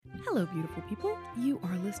Hello, beautiful people. You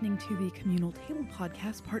are listening to the Communal Table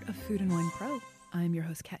Podcast, part of Food and Wine Pro. I'm your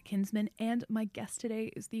host, Kat Kinsman, and my guest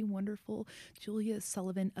today is the wonderful Julia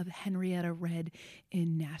Sullivan of Henrietta Red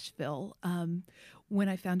in Nashville. When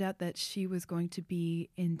I found out that she was going to be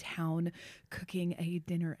in town cooking a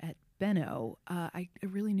dinner at Benno, I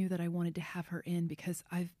really knew that I wanted to have her in because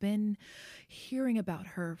I've been hearing about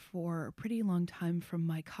her for a pretty long time from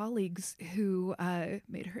my colleagues who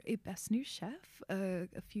made her a Best New Chef a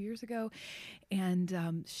few years ago.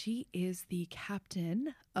 And she is the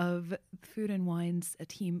captain of Food and Wine's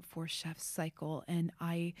team for Chef Cycle. And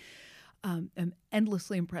I am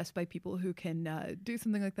endlessly impressed by people who can do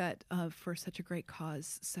something like that for such a great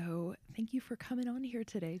cause. So thank you for coming on here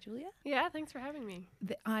today, Julia. Yeah, thanks for having me.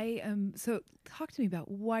 So talk to me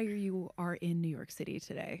about why you are in New York City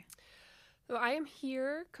today. So I am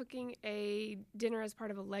here cooking a dinner as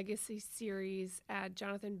part of a legacy series at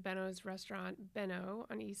Jonathan Benno's restaurant, Benno,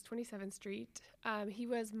 on East 27th Street. He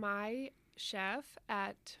was my chef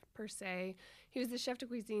at Per Se. He was the chef de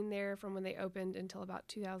cuisine there from when they opened until about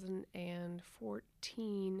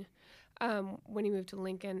 2014 when he moved to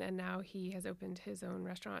Lincoln, and now he has opened his own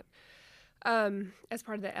restaurant as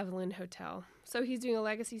part of the Evelyn Hotel. So he's doing a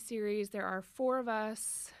legacy series. There are 4 of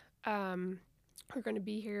us who are going to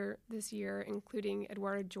be here this year, including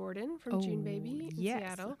Eduardo Jordan from June Baby in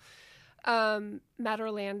Seattle, Matt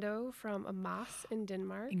Orlando from Amas in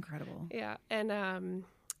Denmark. Incredible. Yeah, and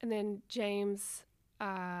then James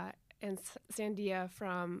and Sandia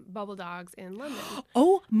from Bubble Dogs in London.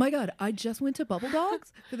 Oh my God, I just went to Bubble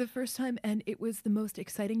Dogs for the first time, and it was the most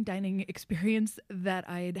exciting dining experience that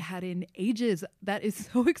I'd had in ages. That is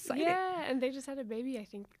so exciting. Yeah, and they just had a baby, I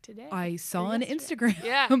think, today. I saw on Instagram.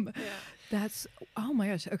 Yeah. That's, oh my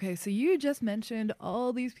gosh. Okay, so you just mentioned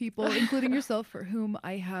all these people, including yourself, for whom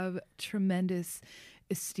I have tremendous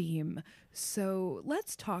esteem. So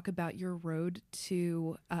let's talk about your road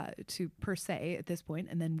to Per Se at this point,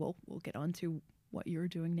 and then we'll get on to what you're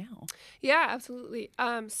doing now. Yeah, absolutely.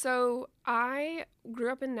 So I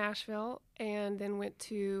grew up in Nashville and then went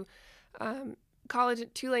to college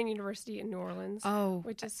at Tulane University in New Orleans.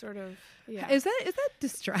 Which is sort of, yeah. Is that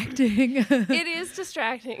distracting? It is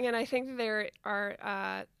distracting, and I think there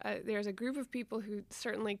are there's a group of people who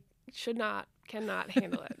certainly cannot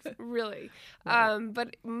handle it, really. Right.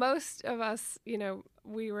 But most of us,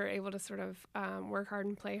 we were able to sort of work hard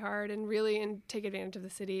and play hard and take advantage of the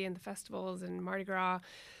city and the festivals and Mardi Gras.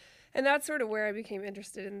 And that's sort of where I became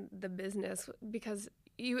interested in the business, because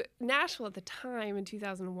Nashville at the time in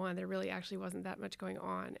 2001, there really actually wasn't that much going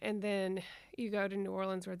on. And then you go to New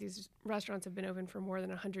Orleans, where these restaurants have been open for more than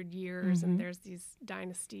 100 years, mm-hmm. and there's these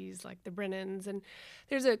dynasties like the Brennans, and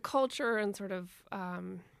there's a culture and sort of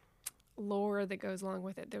lore that goes along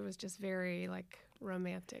with it that was just very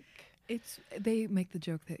romantic. They make the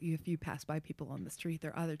joke that if you pass by people on the street,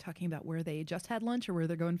 they're either talking about where they just had lunch or where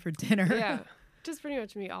they're going for dinner. Yeah, just pretty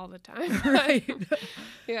much me all the time. Right.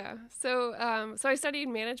 Yeah. So I studied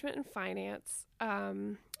management and finance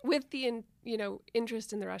with the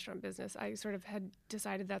interest in the restaurant business. I sort of had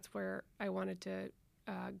decided that's where I wanted to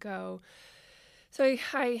go. So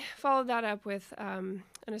I followed that up with an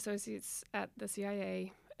associate's at the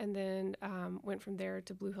CIA, and then went from there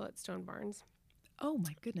to Blue Hill at Stone Barns. Oh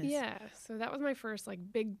my goodness. Yeah, so that was my first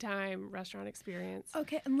big time restaurant experience.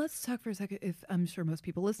 Okay, and let's talk for a second. If I'm sure most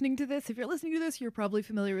people listening to this, if you're listening to this, you're probably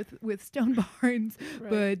familiar with Stone Barns, right.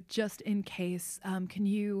 But just in case, can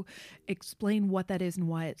you explain what that is and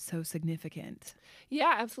why it's so significant?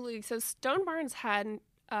 Yeah, absolutely. So Stone Barns had,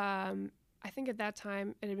 I think at that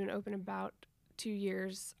time, it had been open about 2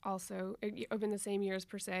 years also. It opened the same year as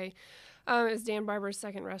Per Se. It was Dan Barber's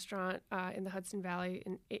second restaurant in the Hudson Valley,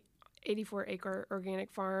 an 84-acre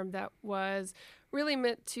organic farm that was really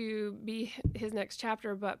meant to be his next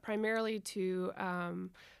chapter, but primarily to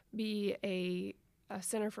be a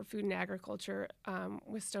center for food and agriculture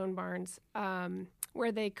with Stone Barns,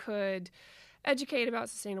 where they could educate about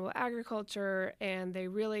sustainable agriculture, and they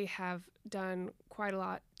really have done quite a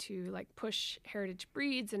lot to push heritage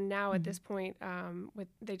breeds. And now at this point,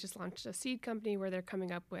 they just launched a seed company where they're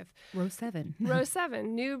coming up with Row 7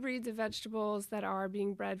 new breeds of vegetables that are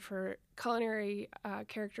being bred for culinary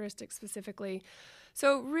characteristics specifically.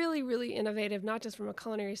 So really, really innovative, not just from a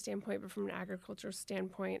culinary standpoint, but from an agricultural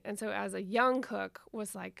standpoint. And so as a young cook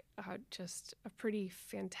was just a pretty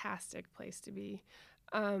fantastic place to be.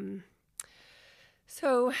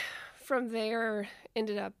 So from there,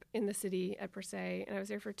 ended up in the city at Per Se, and I was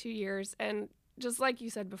there for 2 years. And just like you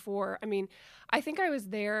said before, I think I was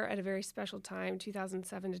there at a very special time,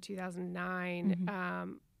 2007 to 2009,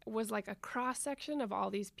 was like a cross section of all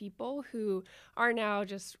these people who are now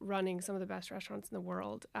just running some of the best restaurants in the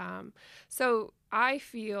world. So I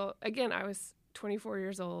feel, again, I was 24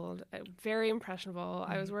 years old, very impressionable.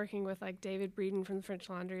 I was working with like David Breeden from the French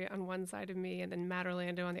Laundry on one side of me and then Matt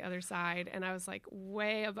Orlando on the other side. And I was like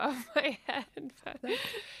way above my head. But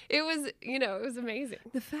it was, it was amazing.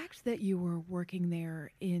 The fact that you were working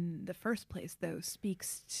there in the first place, though,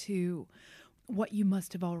 speaks to what you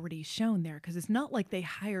must have already shown there, because it's not like they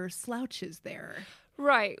hire slouches there.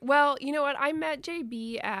 Right. Well, you know what? I met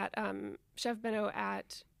JB at Chef Benno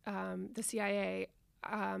at the CIA.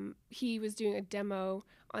 He was doing a demo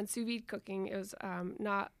on sous vide cooking. It was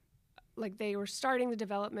not like they were starting the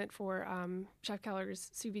development for Chef Keller's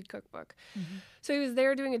sous vide cookbook. Mm-hmm. So he was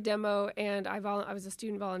there doing a demo, and I was a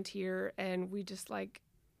student volunteer, and we just like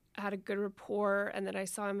had a good rapport. And then I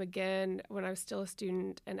saw him again when I was still a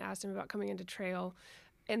student and asked him about coming into Trail,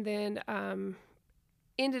 and then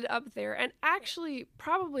ended up there. And actually,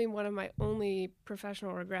 probably one of my only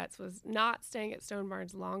professional regrets was not staying at Stone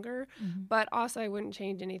Barns longer, but also I wouldn't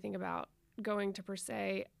change anything about going to Per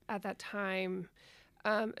Se at that time,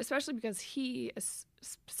 especially because he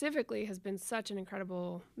specifically has been such an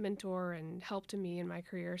incredible mentor and help to me in my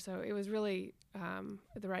career. So it was really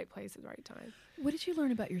at the right place at the right time. What did you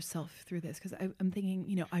learn about yourself through this? Because I'm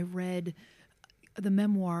thinking, I read the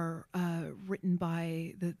memoir written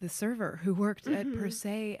by the server who worked at Per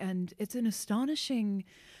Se, and it's an astonishing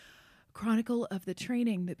chronicle of the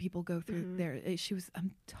training that people go through there.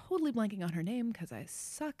 I'm totally blanking on her name because I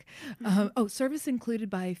suck. Service included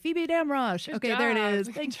by Phoebe Damrosch. Good okay, job. There it is.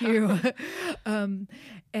 Thank you.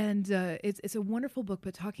 It's a wonderful book,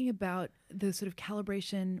 but talking about the sort of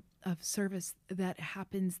calibration of service that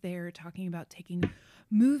happens there, talking about taking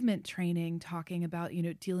movement training, talking about,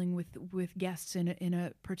 dealing with guests in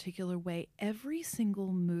a particular way. Every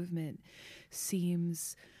single movement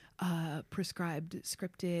seems prescribed,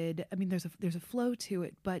 scripted. I mean, there's a flow to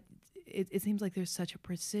it, but it seems like there's such a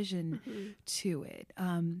precision to it.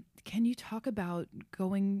 Can you talk about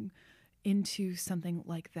going into something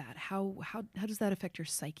like that? How does that affect your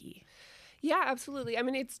psyche? Yeah, absolutely. I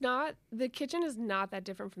mean, the kitchen is not that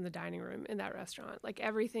different from the dining room in that restaurant. Like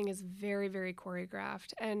everything is very, very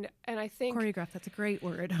choreographed. And I think choreographed, that's a great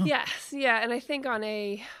word. Yes. Yeah. And I think on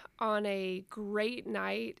a great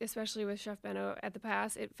night, especially with Chef Benno at the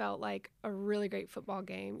Pass, it felt like a really great football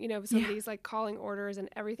game. Somebody's like calling orders and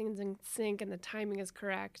everything's in sync and the timing is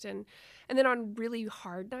correct. And then on really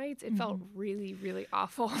hard nights, it felt really, really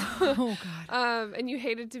awful. Oh God. And you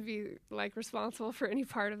hated to be like responsible for any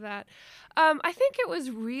part of that. I think it was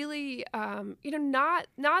really, not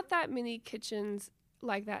that many kitchens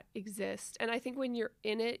like that exist. And I think when you're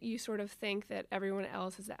in it, you sort of think that everyone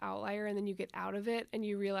else is the outlier, and then you get out of it and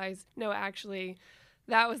you realize, no, actually,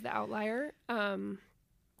 that was the outlier.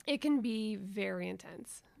 It can be very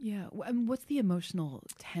intense. Yeah. What's the emotional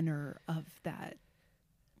tenor of that?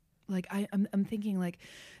 Like I'm thinking like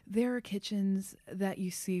there are kitchens that you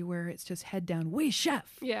see where it's just head down, "We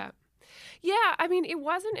chef." Yeah. Yeah, I mean, it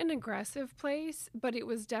wasn't an aggressive place, but it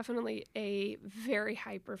was definitely a very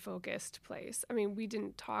hyper-focused place. I mean, we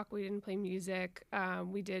didn't talk, we didn't play music,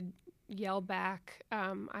 we did yell back.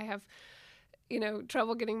 I have,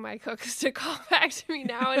 trouble getting my cooks to call back to me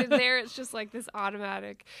now, and there it's just like this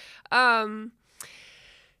automatic.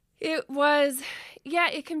 It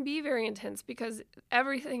can be very intense because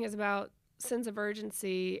everything is about sense of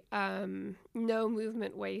urgency, no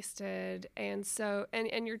movement wasted, and so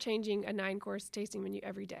and you're changing a 9-course tasting menu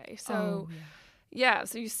every day. So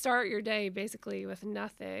so you start your day basically with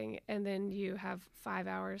nothing, and then you have 5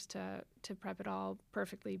 hours to prep it all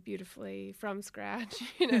perfectly, beautifully from scratch,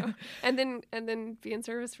 and then be in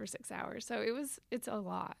service for 6 hours. So it's a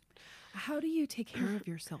lot. How do you take care of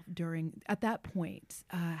yourself at that point?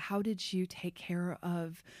 How did you take care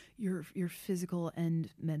of your physical and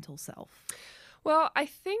mental self? Well, I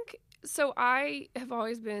think so. I have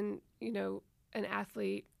always been, an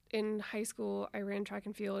athlete. In high school, I ran track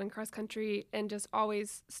and field and cross country and just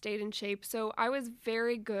always stayed in shape. So I was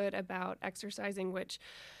very good about exercising, which,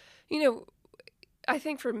 I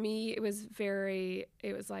think for me, it was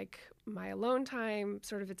like my alone time,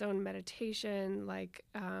 sort of its own meditation, like,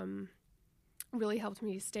 really helped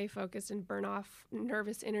me stay focused and burn off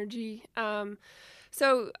nervous energy.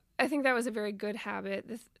 So I think that was a very good habit.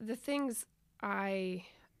 The things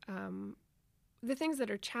that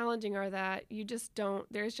are challenging are that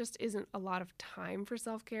there just isn't a lot of time for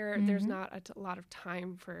self-care. There's not a lot of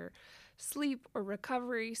time for sleep or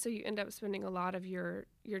recovery. So you end up spending a lot of your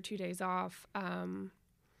 2 days off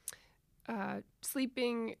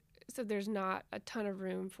sleeping. So there's not a ton of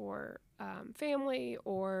room for family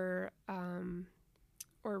or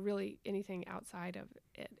or really anything outside of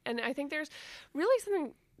it. And I think there's really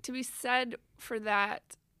something to be said for that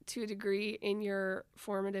to a degree in your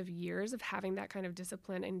formative years of having that kind of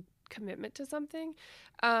discipline and commitment to something.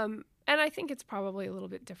 And I think it's probably a little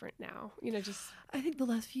bit different now, I think the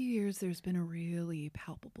last few years there's been a really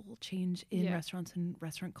palpable change in restaurants and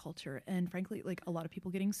restaurant culture. And frankly, like a lot of people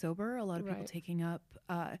getting sober, a lot of people taking up,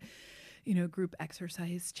 group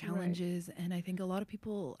exercise challenges. Right. And I think a lot of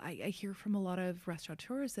people, I hear from a lot of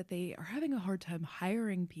restaurateurs that they are having a hard time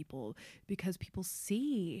hiring people because people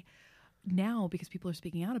see now, because people are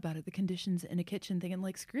speaking out about it, the conditions in a kitchen, thinking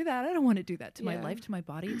like, screw that. I don't want to do that to my life, to my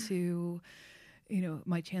body, to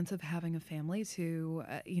my chance of having a family, to,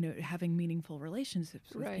 having meaningful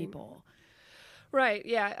relationships with people. Right.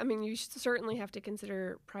 Yeah. I mean, you certainly have to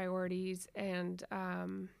consider priorities. And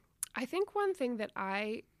I think one thing that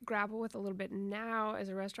I grapple with a little bit now as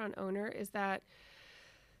a restaurant owner is that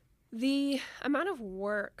the amount of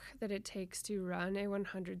work that it takes to run a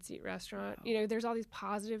 100-seat restaurant, there's all these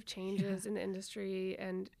positive changes in the industry,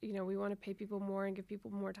 and, we want to pay people more and give people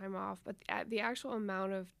more time off. But the actual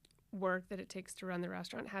amount of work that it takes to run the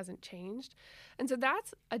restaurant hasn't changed. And so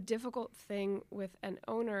that's a difficult thing with an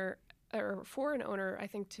owner, or for an owner, I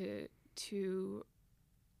think, to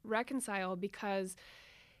reconcile, because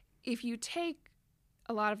if you take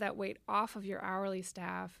a lot of that weight off of your hourly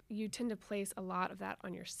staff, you tend to place a lot of that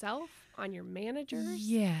on yourself, on your managers.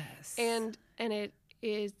 Yes. And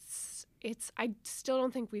it's I still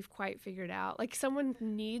don't think we've quite figured out. Like, someone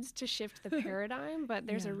needs to shift the paradigm, but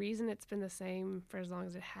there's a reason it's been the same for as long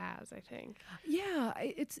as it has, I think. Yeah,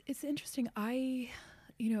 it's interesting. I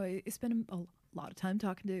spend a lot of time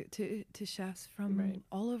talking to chefs from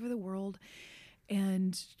all over the world,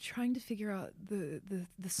 and trying to figure out the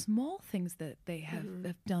small things that they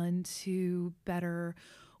have done to better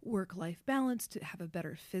work-life balance, to have a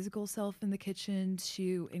better physical self in the kitchen,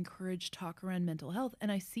 to encourage talk around mental health.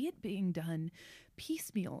 And I see it being done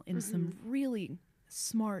piecemeal in some really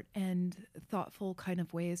smart and thoughtful kind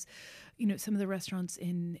of ways. Some of the restaurants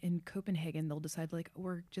in Copenhagen, they'll decide like,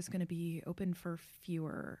 we're just going to be open for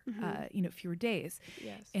fewer days.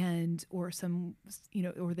 Yes. And, or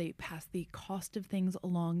or they pass the cost of things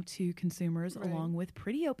along to consumers along with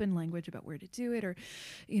pretty open language about where to do it. Or,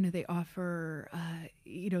 they offer,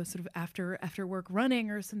 sort of after work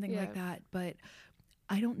running or something like that. But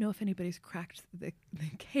I don't know if anybody's cracked the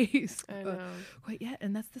case quite yet.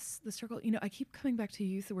 And that's the struggle. I keep coming back to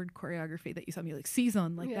use the word choreography that you saw me like seize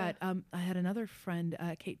on like that. I had another friend,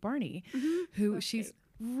 Kate Barney, who she's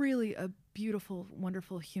really a beautiful,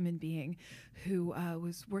 wonderful human being, who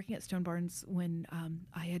was working at Stone Barns when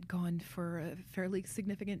I had gone for a fairly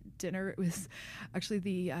significant dinner. It was actually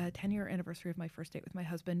the 10-year anniversary of my first date with my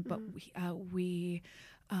husband, but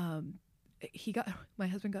my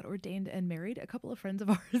husband got ordained and married a couple of friends of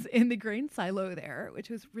ours in the grain silo there, which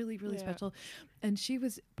was really, really special. And she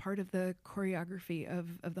was part of the choreography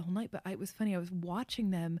of the whole night. But it was funny, I was watching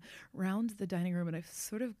them round the dining room, and I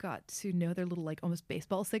sort of got to know their little, like, almost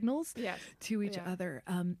baseball signals to each other.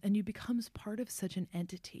 And you becomes part of such an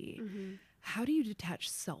entity. How do you detach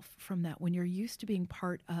self from that when you're used to being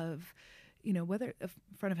part of, whether a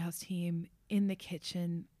front of house team, in the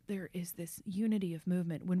kitchen? There is this unity of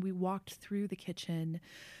movement. When we walked through the kitchen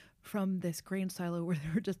from this grain silo where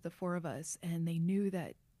there were just the four of us, and they knew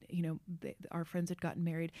that, our friends had gotten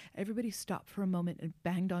married, everybody stopped for a moment and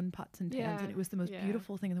banged on pots and pans, and it was the most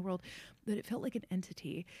beautiful thing in the world, that it felt like an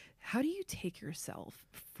entity. How do you take yourself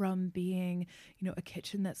from being, a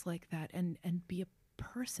kitchen that's like that and be a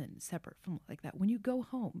person separate from like that? When you go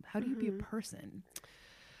home, how do you be a person?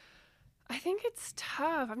 I think it's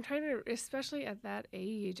tough. I'm trying to, especially at that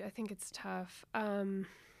age, I think it's tough. And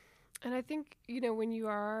I think, when you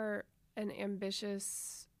are an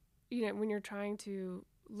ambitious, when you're trying to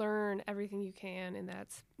learn everything you can in that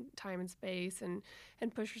time and space and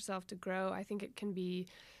push yourself to grow, I think it can be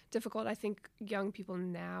difficult. I think young people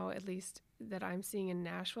now, at least that I'm seeing in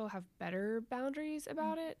Nashville, have better boundaries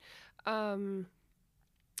about it.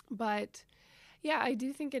 But yeah, I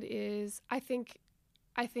do think it is. I think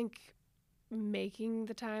making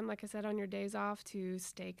the time, like I said, on your days off to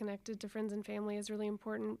stay connected to friends and family is really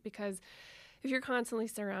important, because if you're constantly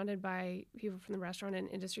surrounded by people from the restaurant and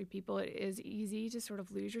industry people, it is easy to sort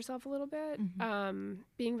of lose yourself a little bit.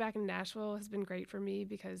 Being back in Nashville has been great for me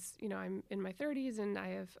because, I'm in my 30s and I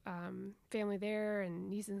have family there and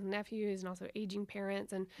nieces and nephews and also aging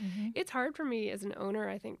parents. And it's hard for me as an owner,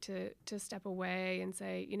 I think, to step away and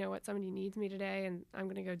say, you know what, somebody needs me today and I'm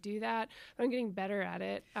going to go do that. But I'm getting better at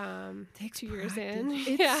it. Takes 2 years in.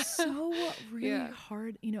 It's so really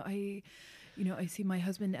hard. I see my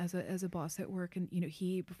husband as a boss at work, and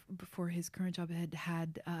he before his current job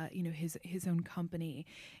had his own company,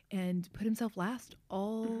 and put himself last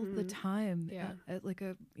all the time. Yeah. At like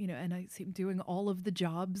and I see him doing all of the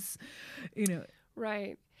jobs,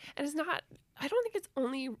 Right. And it's not, I don't think it's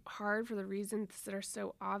only hard for the reasons that are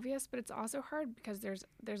so obvious, but it's also hard because there's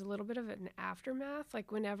a little bit of an aftermath.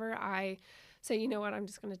 Like whenever I say, you know what, I'm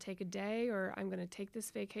just going to take a day or I'm going to take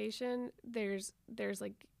this vacation, there's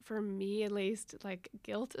like, for me at least, like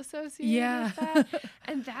guilt associated with that.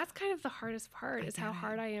 And that's kind of the hardest part is how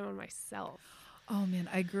hard I am on myself. Oh man,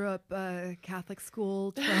 I grew up Catholic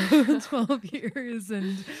school 12 years,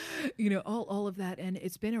 and all of that, and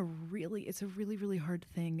it's a really hard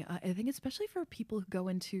thing. I think especially for people who go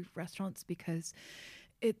into restaurants, because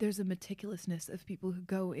there's a meticulousness of people who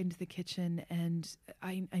go into the kitchen, and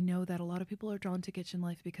I know that a lot of people are drawn to kitchen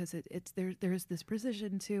life because there's this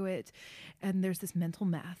precision to it, and there's this mental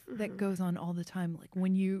math that goes on all the time. Like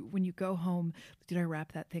when you go home, did I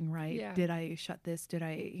wrap that thing right? Yeah. Did I shut this? Did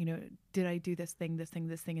I do this thing?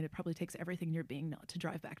 And it probably takes everything in your being not to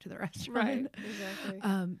drive back to the restaurant. Right,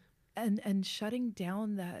 exactly. And shutting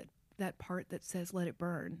down that part that says let it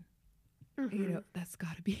burn. That's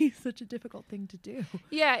got to be such a difficult thing to do.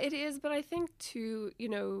 Yeah, it is. But I think too,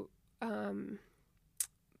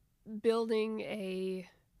 building a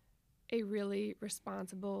really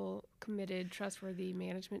responsible, committed, trustworthy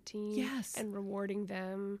management team, yes, and rewarding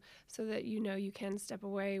them so that you can step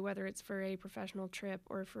away, whether it's for a professional trip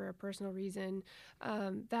or for a personal reason.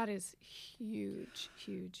 That is huge,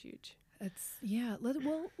 huge, huge.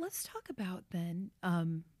 Let's talk about then,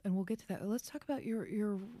 and we'll get to that. Let's talk about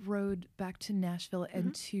your road back to Nashville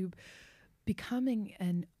and to becoming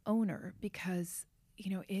an owner, because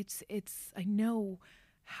it's I know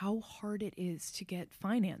how hard it is to get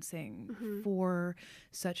financing for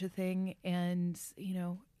such a thing, and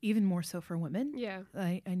even more so for women. Yeah,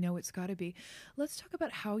 I know it's got to be. Let's talk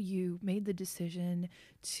about how you made the decision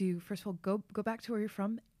to, first of all, go back to where you're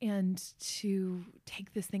from and to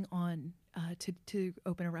take this thing on, to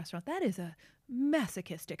open a restaurant. That is a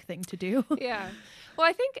masochistic thing to do. Yeah. Well,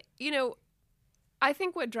 I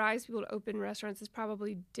think what drives people to open restaurants is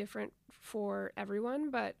probably different for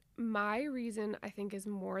everyone, but my reason, I think, is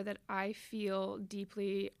more that I feel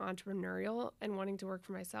deeply entrepreneurial and wanting to work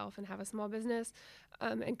for myself and have a small business.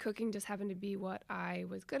 And cooking just happened to be what I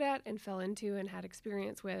was good at and fell into and had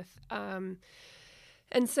experience with. And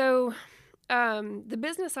so the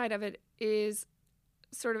business side of it is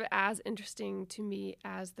sort of as interesting to me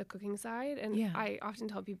as the cooking side. And I often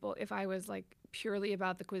tell people if I was like purely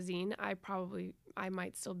about the cuisine, I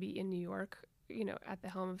might still be in New York, at the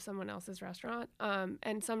helm of someone else's restaurant.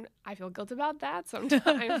 And I feel guilt about that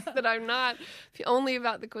sometimes that I'm not only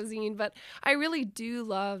about the cuisine, but I really do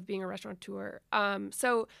love being a restaurateur.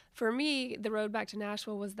 So for me, the road back to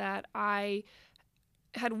Nashville was that I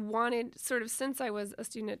had wanted, sort of since I was a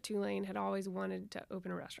student at Tulane, had always wanted to open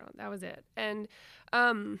a restaurant. That was it. And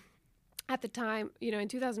at the time, in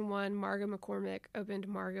 2001, Margo McCormick opened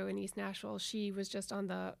Margo in East Nashville. She was just on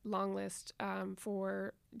the long list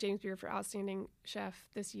for James Beard for Outstanding Chef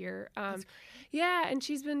this year. Yeah, and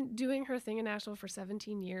she's been doing her thing in Nashville for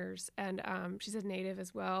 17 years, and she's a native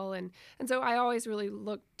as well. And so I always really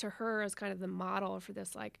looked to her as kind of the model for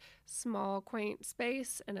this like small, quaint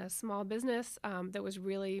space and a small business that was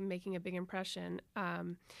really making a big impression.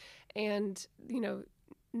 And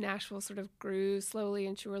Nashville sort of grew slowly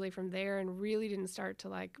and surely from there and really didn't start to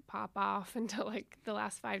like pop off until like the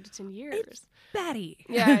last 5 to 10 years. It's batty.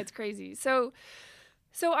 Yeah, it's crazy. So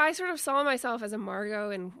I sort of saw myself as a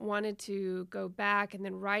Margo and wanted to go back. And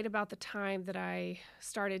then right about the time that I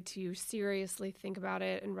started to seriously think about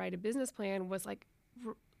it and write a business plan was like,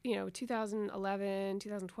 2011,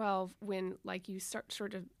 2012, when like you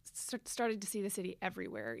started to see the city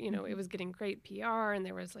everywhere. It was getting great PR and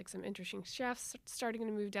there was like some interesting chefs starting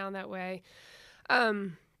to move down that way.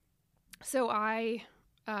 So I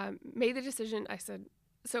made the decision. I said,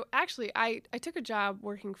 so actually I took a job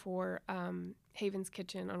working for Haven's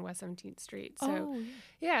Kitchen on West 17th Street. So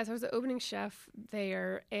so I was the opening chef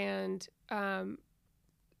there, and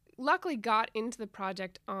luckily got into the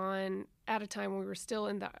project at a time when we were still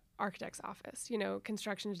in the architect's office,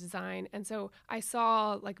 construction design. And so I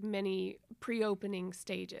saw like many pre-opening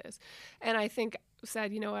stages, and I think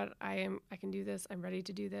said, you know what, I can do this. I'm ready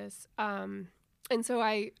to do this. And so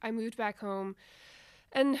I moved back home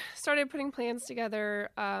and started putting plans together.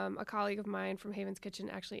 A colleague of mine from Haven's Kitchen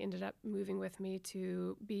actually ended up moving with me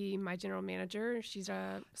to be my general manager. She's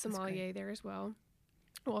a sommelier there as well.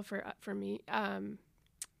 Well, for me,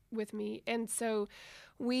 with me. And so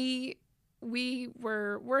we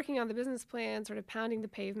were working on the business plan, sort of pounding the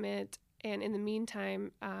pavement. And in the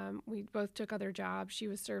meantime, we both took other jobs. She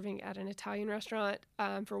was serving at an Italian restaurant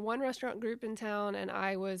for one restaurant group in town, and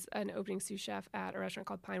I was an opening sous chef at a restaurant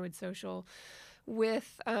called Pinewood Social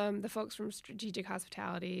with the folks from Strategic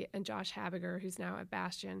Hospitality and Josh Habiger, who's now at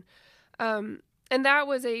Bastion. And that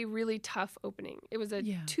was a really tough opening. It was a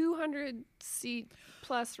 200-seat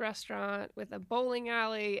plus restaurant with a bowling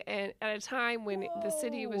alley, and at a time when the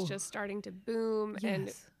city was just starting to boom. Yes.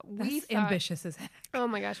 And we That's thought, ambitious as heck. oh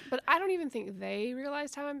my gosh. But I don't even think they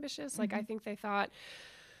realized how ambitious. Like, I think they thought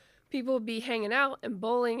people would be hanging out and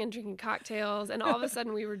bowling and drinking cocktails, and all of a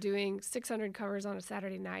sudden we were doing 600 covers on a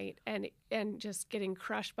Saturday night and just getting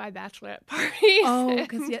crushed by bachelorette parties. Oh,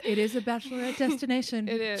 because it is a bachelorette destination.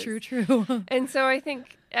 It is. True. And so I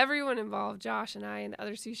think everyone involved, Josh and I and the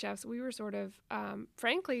other sous chefs, we were sort of,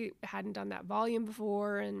 frankly, hadn't done that volume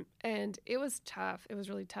before, and it was tough. It was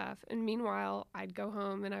really tough. And meanwhile, I'd go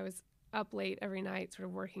home and I was up late every night sort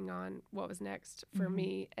of working on what was next for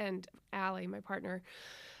me and Allie, my partner.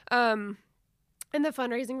 And the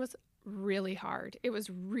fundraising was really hard. It was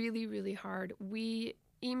really, really hard. We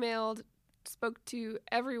emailed, spoke to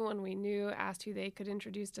everyone we knew, asked who they could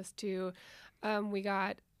introduce us to. We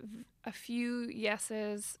got a few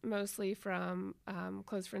yeses, mostly from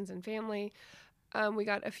close friends and family. We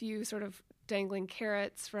got a few sort of dangling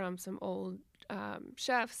carrots from some old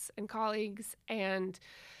chefs and colleagues, and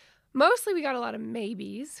mostly we got a lot of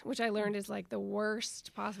maybes, which I learned is like the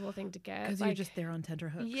worst possible thing to get. Because like, you're just there on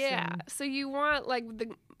tenterhooks. Yeah. So you want like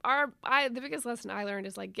the biggest lesson I learned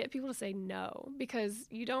is like get people to say no, because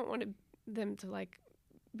you don't want them to like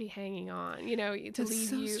be hanging on, to leave you. It's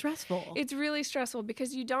so stressful. It's really stressful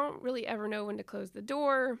because you don't really ever know when to close the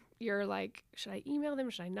door. You're like, should I email them?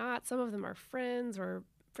 Should I not? Some of them are friends or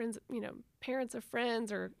friends, parents of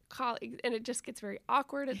friends or colleagues, and it just gets very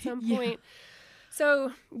awkward at some point.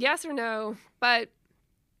 So yes or no, but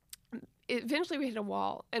eventually we hit a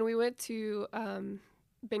wall, and we went to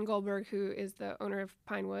Ben Goldberg, who is the owner of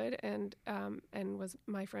Pinewood and was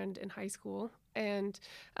my friend in high school, and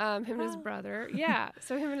him and his brother. Yeah,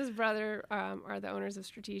 so him and his brother are the owners of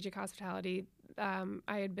Strategic Hospitality.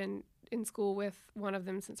 I had been in school with one of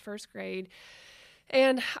them since first grade,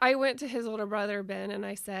 and I went to his older brother, Ben, and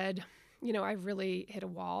I said, I've really hit a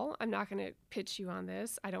wall. I'm not going to pitch you on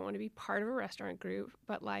this. I don't want to be part of a restaurant group,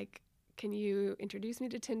 but like, can you introduce me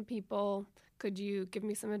to 10 people? Could you give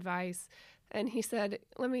me some advice? And he said,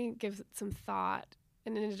 let me give it some thought.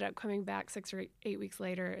 And ended up coming back 6 or 8 weeks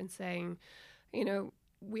later and saying,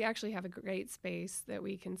 we actually have a great space that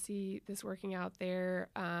we can see this working out there.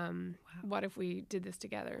 What if we did this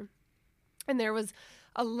together? And there was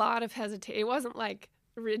a lot of hesitation. It wasn't like,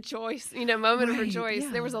 rejoice, moment of rejoice.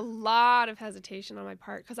 Yeah. There was a lot of hesitation on my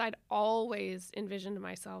part because I'd always envisioned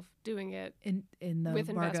myself doing it in the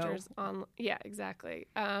with Margot. investors on exactly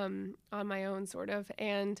on my own sort of.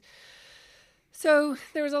 And so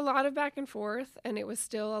there was a lot of back and forth, and it was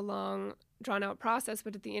still a long drawn out process,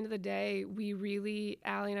 but at the end of the day,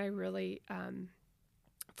 Allie and I really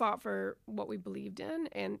fought for what we believed in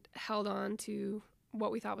and held on to what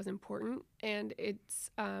we thought was important. And it's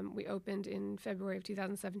we opened in February of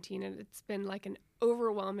 2017, and it's been like an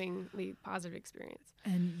overwhelmingly positive experience.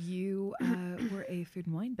 And you were a Food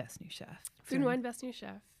and Wine Best New Chef. Food and Wine Best New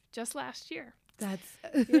Chef just last year. That's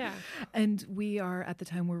yeah. And we are, at the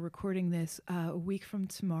time we're recording this, a week from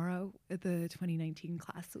tomorrow, the 2019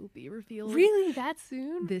 class will be revealed. Really? That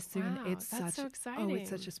soon? This soon. Wow, It's that's so exciting. Oh, it's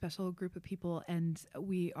such a special group of people, and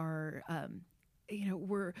we are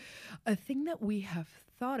we're a thing that we have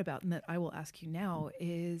thought about, and that I will ask you now,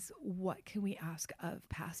 is what can we ask of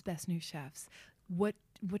past Best New Chefs? What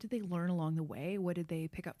did they learn along the way? What did they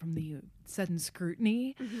pick up from the sudden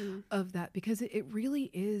scrutiny of that? Because it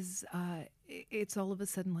really is, it's all of a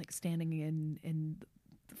sudden like standing in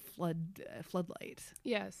the floodlight.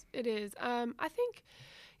 Yes, it is. I think,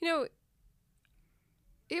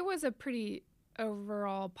 it was a pretty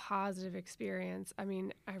overall positive experience. I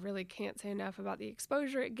mean, I really can't say enough about the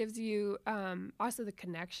exposure it gives you. Also the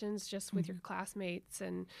connections just with your classmates,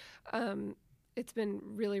 and it's been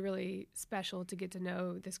really, really special to get to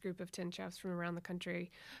know this group of 10 chefs from around the country.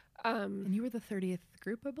 And you were the 30th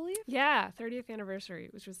group, I believe? Yeah, 30th anniversary,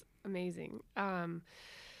 which was amazing. And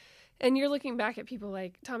you're looking back at people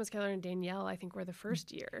like Thomas Keller and Danielle, I think were the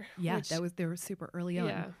first year. Yeah, they were super early on.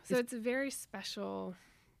 Yeah, so it's a very special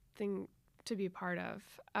thing to be a part of.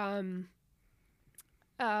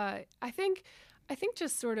 I think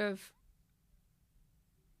just sort of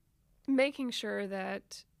making sure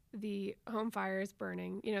that the home fire is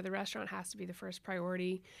burning. The restaurant has to be the first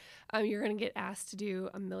priority. You're going to get asked to do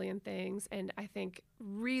a million things, and I think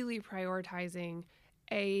really prioritizing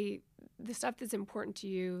the stuff that's important to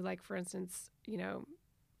you, like for instance,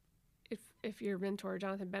 if your mentor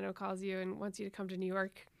Jonathan Beno calls you and wants you to come to New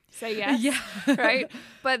York, say yes. Yeah. Right.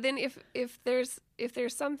 But then if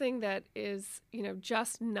there's something that is,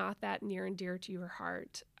 just not that near and dear to your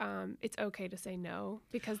heart, it's okay to say no,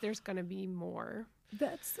 because there's going to be more.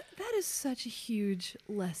 That is such a huge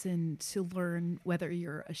lesson to learn, whether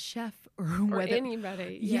you're a chef or whether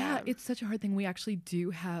anybody. Yeah, it's such a hard thing. We actually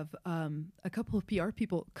do have a couple of PR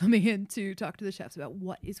people coming in to talk to the chefs about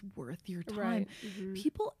what is worth your time. Right. Mm-hmm.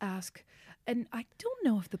 People ask, and I don't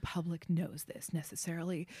know if the public knows this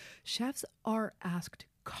necessarily, chefs are asked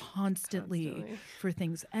constantly for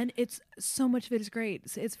things, and it's so much of it is great.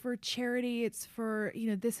 It's for charity, it's for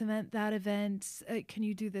this event, that event, can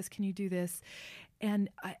you do this, can you do this,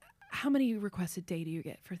 and how many requests a day do you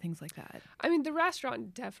get for things like that? I mean, the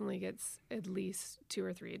restaurant definitely gets at least 2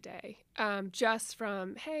 or 3 a day, just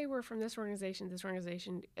from, hey, we're from this organization,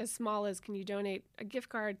 as small as, can you donate a gift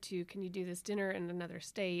card, to, can you do this dinner in another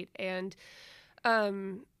state? And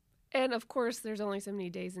of course, there's only so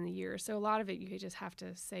many days in the year, so a lot of it you just have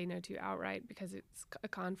to say no to outright because it's a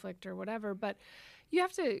conflict or whatever. But you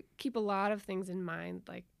have to keep a lot of things in mind,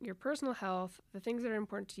 like your personal health, the things that are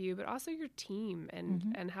important to you, but also your team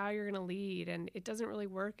and how you're going to lead. And it doesn't really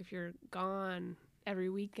work if you're gone every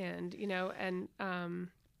weekend, and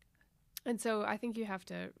so I think you have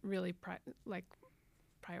to really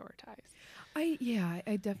prioritize.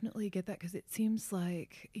 I definitely get that, because it seems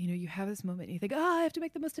like, you have this moment and you think, I have to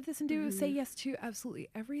make the most of this and say yes to absolutely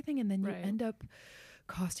everything. And then you end up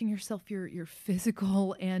costing yourself your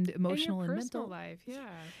physical and emotional and personal mental life. Yeah.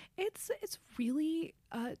 It's really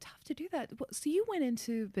tough to do that. So you went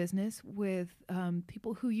into business with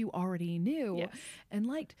people who you already knew and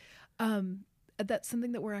liked. That's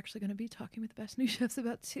something that we're actually going to be talking with the Best New Chefs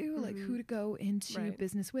about too, like who to go into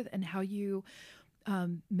business with and how you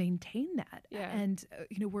maintain that. And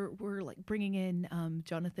we're like bringing in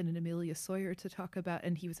Jonathan and Amelia Sawyer to talk about,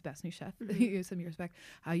 and he was the Best New Chef some years back,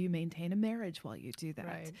 how you maintain a marriage while you do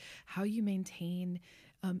that, how you maintain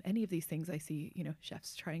any of these things. I see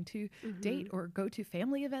chefs trying to date or go to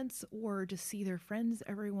family events or just see their friends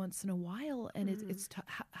every once in a while, and it's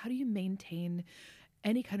how do you maintain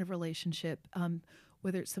any kind of relationship,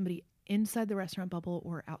 whether it's somebody inside the restaurant bubble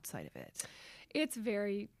or outside of it? It's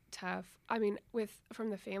very tough. I mean, from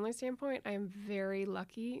the family standpoint, I am very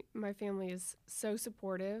lucky. My family is so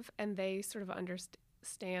supportive, and they sort of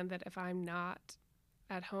understand that if I'm not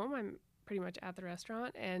at home, I'm pretty much at the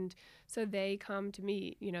restaurant, and so they come to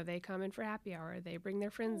me. They come in for happy hour. They bring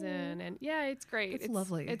their friends in, and it's great. It's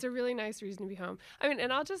lovely. It's a really nice reason to be home. I mean,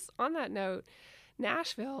 and I'll just, on that note,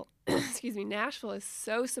 Nashville, Nashville is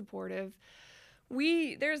so supportive.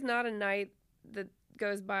 There's not a night that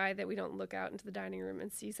goes by that we don't look out into the dining room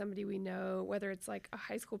and see somebody we know, whether it's like a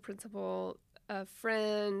high school principal, a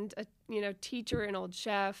friend, a teacher, an old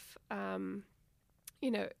chef, and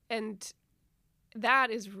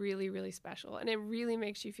that is really, really special. And it really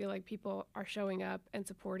makes you feel like people are showing up and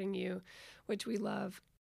supporting you, which we love.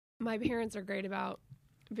 My parents are great about,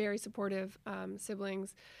 very supportive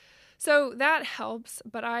siblings. So that helps,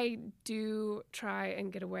 but I do try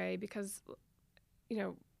and get away because,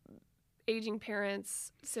 aging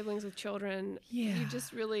parents, siblings with children, you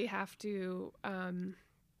just really have to,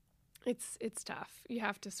 it's tough. You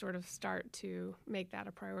have to sort of start to make that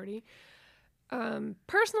a priority.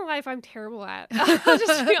 Personal life, I'm terrible at. I'll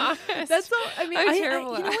just be honest. That's all. I mean, I'm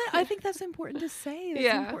terrible at. You know what? I think that's important to say.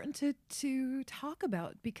 That's important to talk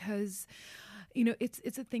about, because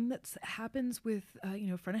it's a thing that happens with,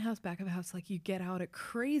 front of house, back of house. Like, you get out at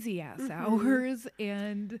crazy ass hours,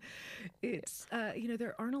 and it's,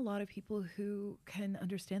 there aren't a lot of people who can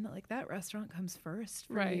understand that. Like, that restaurant comes first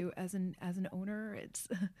for you as an owner. It's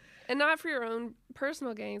and not for your own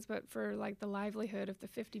personal gains, but for like the livelihood of the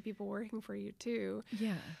 50 people working for you too.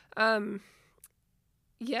 I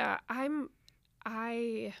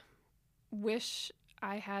wish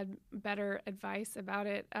I had better advice about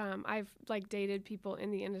it. I've dated people in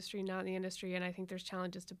the industry, not in the industry, and I think there's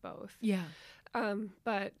challenges to both.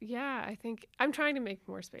 But I think I'm trying to make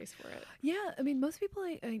more space for it. I mean, most people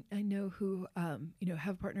I know who have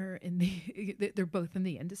a partner they're both in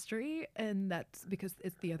the industry, and that's because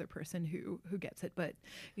it's the other person who gets it. But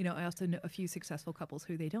I also know a few successful couples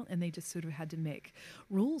who they don't, and they just sort of had to make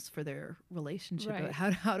rules for their relationship. About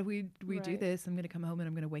how do we do this? I'm going to come home and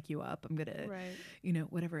I'm going to wake you up. I'm going to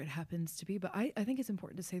whatever it happens to be. But I think it's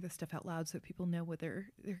important to say this stuff out loud so people know what they're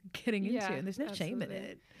getting into, and there's no shame in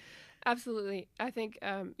it. Absolutely. I think,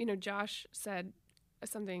 Josh said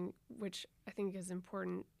something which I think is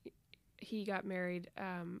important. He got married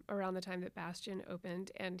around the time that Bastion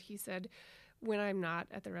opened, and he said, when I'm not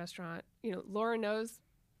at the restaurant, Laura knows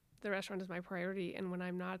the restaurant is my priority, and when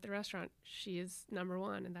I'm not at the restaurant, she is number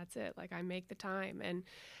one, and that's it. Like, I make the time, and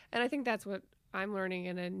I think that's what I'm learning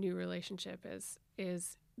in a new relationship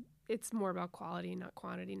is it's more about quality, not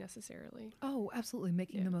quantity necessarily. Oh, absolutely,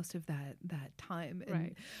 making the most of that time.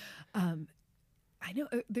 And, right. I know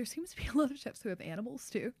there seems to be a lot of chefs who have animals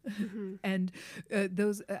too, Mm-hmm. and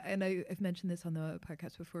those. And I've mentioned this on the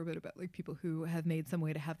podcast before, but about like people who have made some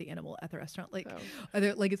way to have the animal at the restaurant, like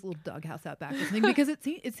either like it's a little doghouse out back or something, because it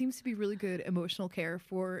seems to be really good emotional care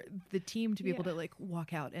for the team to be able to like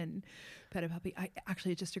walk out and pet a puppy.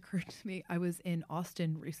 It just occurred to me, I was in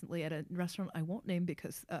Austin recently at a restaurant I won't name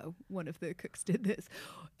because one of the cooks did this.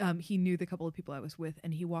 He knew the couple of people I was with,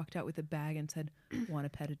 and he walked out with a bag and said, "Want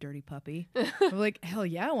to pet a dirty puppy?" I'm like, hell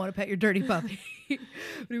yeah, I want to pet your dirty puppy.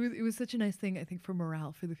 But it was such a nice thing, I think, for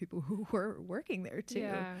morale for the people who were working there too.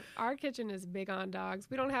 Yeah, our kitchen is big on dogs.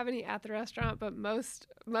 We don't have any at the restaurant, but most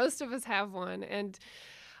of us have one. And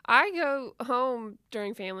I go home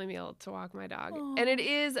during family meal to walk my dog. Aww. And it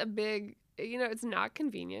is a big, it's not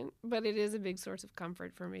convenient, but it is a big source of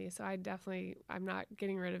comfort for me. So I'm not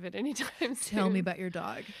getting rid of it anytime soon. Tell me about your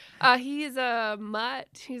dog. He's a mutt.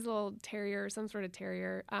 He's a little terrier, some sort of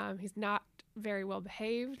terrier. He's not very well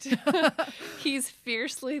behaved. He's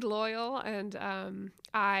fiercely loyal, and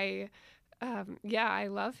I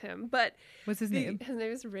love him. But what's his name? His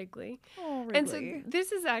name is Wrigley. Oh, Wrigley. And so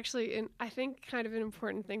this is actually, I think, kind of an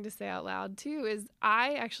important thing to say out loud too, is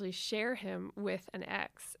I actually share him with an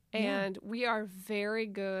ex, and we are very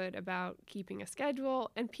good about keeping a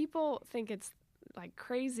schedule, and people think it's like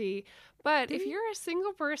crazy, but if you're a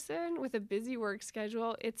single person with a busy work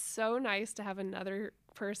schedule, it's so nice to have another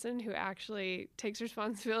person who actually takes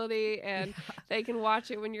responsibility, and they can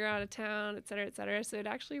watch it when you're out of town, et cetera, et cetera. So it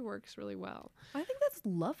actually works really well. I think that's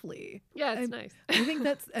lovely. Yeah, it's nice. I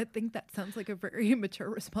think that sounds like a very mature,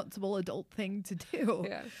 responsible adult thing to do.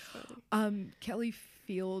 Yeah. Kelly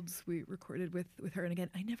Fields, we recorded with her, and again,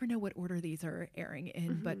 I never know what order these are airing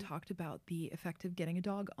in, but talked about the effect of getting a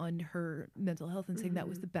dog on her mental health and saying that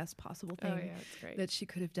was the best possible thing that she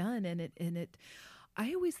could have done. And it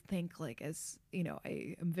I always think, like, as you know,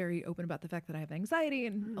 I am very open about the fact that I have anxiety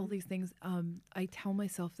and all these things. I tell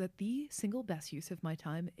myself that the single best use of my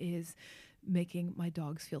time is making my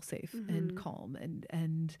dogs feel safe and calm,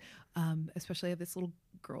 and especially I have this little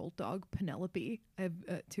girl dog, Penelope. I have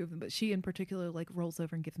two of them, but she in particular like rolls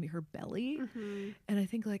over and gives me her belly, and I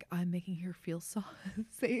think like I'm making her feel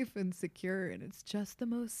safe and secure, and it's just the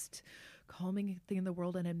most calming thing in the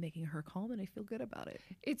world, and I'm making her calm, and I feel good about it.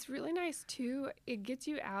 It's really nice too. It gets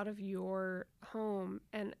you out of your home,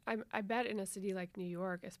 and I bet in a city like New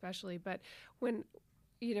York especially, but when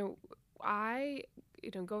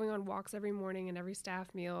going on walks every morning and every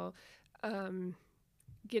staff meal,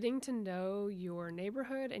 getting to know your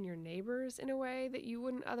neighborhood and your neighbors in a way that you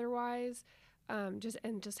wouldn't otherwise,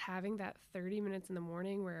 just having that 30 minutes in the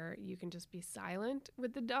morning where you can just be silent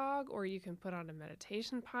with the dog, or you can put on a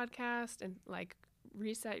meditation podcast and like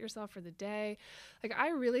reset yourself for the day. Like, I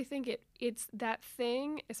really think it's that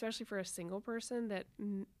thing, especially for a single person, that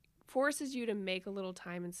forces you to make a little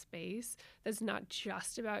time and space that's not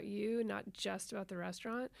just about you, not just about the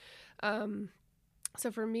restaurant. So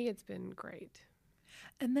for me, it's been great.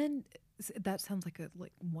 And then that sounds like a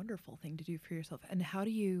wonderful thing to do for yourself. And how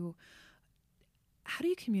do you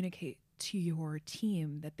communicate to your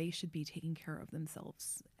team that they should be taking care of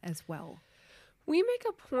themselves as well? We make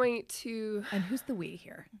a point to... And who's the we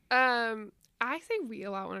here? I say we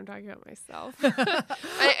a lot when I'm talking about myself.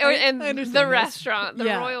 and the restaurant, the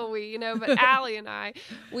royal we, but Allie and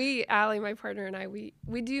Allie, my partner, and I,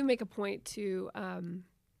 we do make a point to,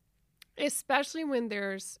 especially when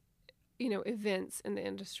there's, events in the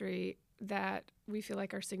industry that we feel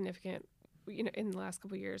like are significant, in the last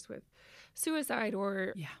couple of years with suicide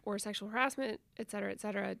or sexual harassment, et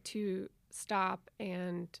cetera, to stop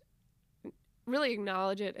and really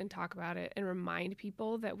acknowledge it and talk about it and remind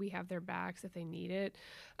people that we have their backs if they need it.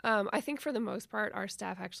 I think for the most part, our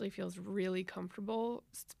staff actually feels really comfortable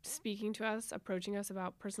speaking to us, approaching us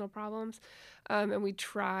about personal problems. And we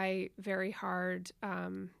try very hard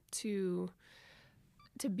to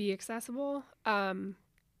be accessible.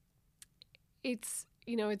 It's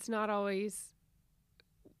not always...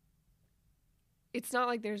 It's not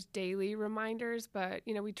like there's daily reminders, but,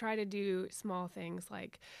 we try to do small things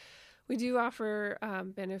like we do offer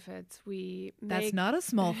benefits. That's not a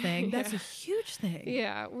small thing. That's a huge thing.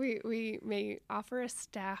 Yeah, we may offer a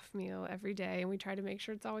staff meal every day, and we try to make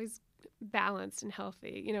sure it's always balanced and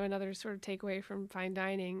healthy. Another sort of takeaway from fine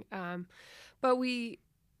dining. But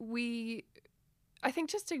I think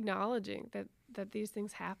just acknowledging that these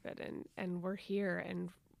things happen, and we're here, and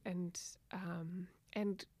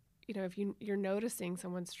if you're noticing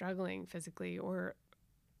someone struggling physically or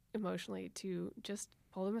emotionally, to just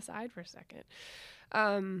pull them aside for a second.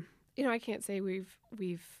 I can't say we're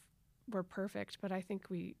perfect, but I think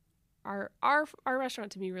our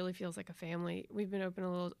restaurant to me really feels like a family. We've been open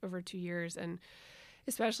a little over 2 years, and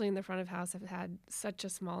especially in the front of house, have had such a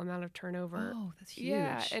small amount of turnover. Oh, that's huge.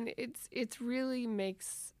 Yeah, and it really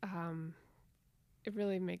makes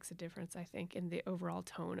a difference, I think, in the overall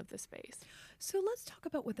tone of the space. So let's talk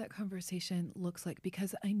about what that conversation looks like,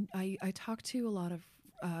 because I talk to a lot of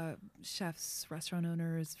chefs, restaurant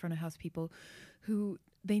owners, front of house people who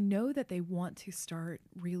they know that they want to start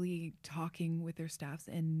really talking with their staffs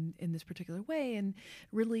in this particular way and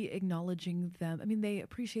really acknowledging them. I mean, they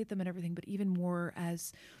appreciate them and everything, but even more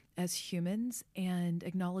as humans, and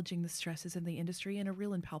acknowledging the stresses in the industry in a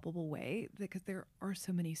real and palpable way, because there are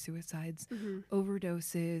so many suicides,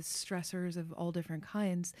 overdoses, stressors of all different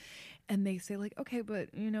kinds. And they say, like, okay, but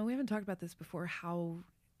we haven't talked about this before. How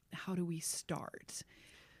do we start?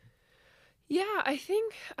 Yeah, I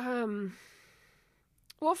think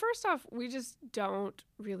well, first off, we just don't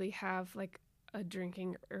really have like a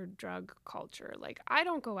drinking or drug culture. Like, I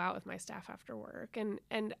don't go out with my staff after work, and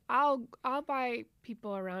I'll buy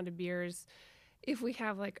people a round of beers if we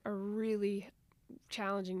have like a really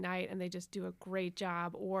challenging night and they just do a great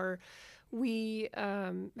job, or we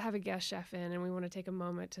have a guest chef in and we want to take a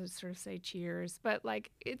moment to sort of say cheers. But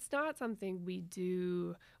like, it's not something we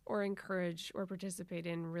do or encourage or participate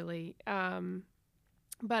in really.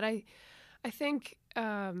 But I think,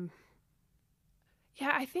 I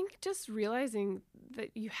think just realizing that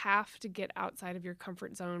you have to get outside of your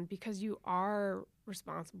comfort zone, because you are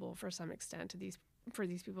responsible for some extent for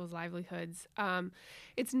these people's livelihoods.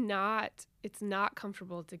 It's not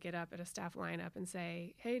comfortable to get up at a staff lineup and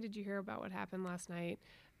say, "Hey, did you hear about what happened last night?"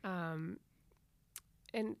 And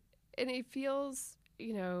it feels,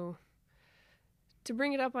 to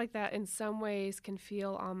bring it up like that in some ways can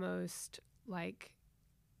feel almost like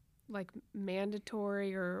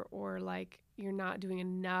mandatory, or like you're not doing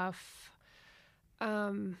enough.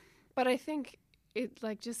 But I think it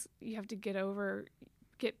like just, you have to get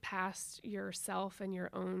past yourself and your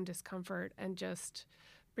own discomfort and just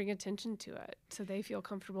bring attention to it so they feel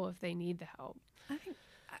comfortable if they need the help.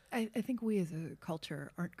 I think we as a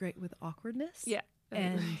culture aren't great with awkwardness. Yeah.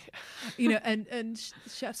 And and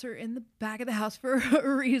chefs are in the back of the house for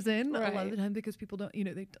a reason, right, a lot of the time, because people don't, they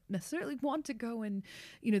don't necessarily want to go and,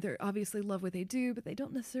 they're obviously love what they do, but they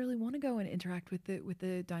don't necessarily want to go and interact with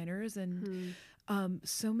the diners. And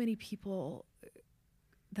so many people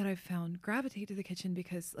that I've found gravitate to the kitchen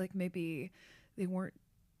because, like, maybe they weren't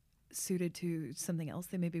suited to something else.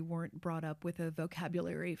 They maybe weren't brought up with a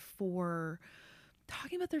vocabulary for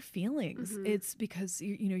talking about their feelings. It's because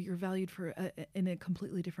you're valued for in a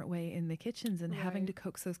completely different way in the kitchens, and having to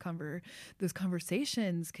coax those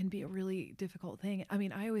conversations can be a really difficult thing. I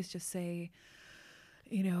mean, I always just say,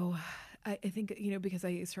 I think, because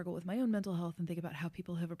I struggle with my own mental health and think about how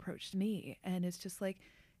people have approached me, and it's just like,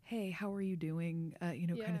 hey, how are you doing?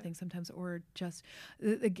 Kind of thing sometimes, or just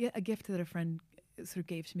a gift that a friend sort of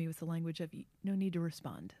gave to me was the language of, no need to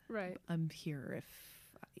respond. Right. I'm here if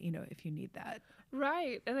you need that.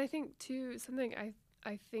 Right. And I think too, something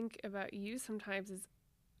I think about you sometimes is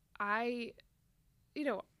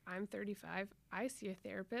I'm 35. I see a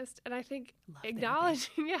therapist, and I think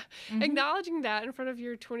acknowledging that in front of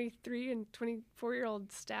your 23 and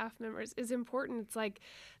 24-year-old staff members is important. It's like,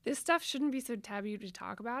 this stuff shouldn't be so taboo to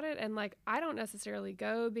talk about it. And like, I don't necessarily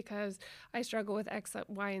go because I struggle with X,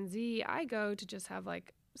 Y, and Z. I go to just have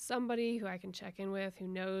like somebody who I can check in with, who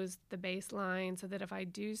knows the baseline, so that if I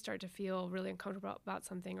do start to feel really uncomfortable about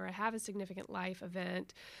something, or I have a significant life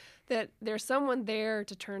event, that there's someone there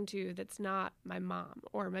to turn to that's not my mom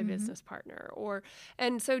or my business partner.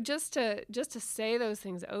 And so just to say those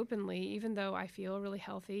things openly, even though I feel really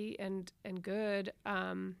healthy and good,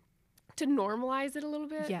 to normalize it a little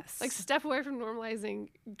bit. Yes. Like, step away from normalizing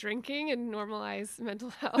drinking and normalize mental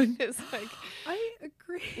health is like... I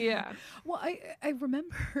agree. Yeah. Well, I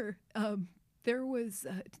remember there was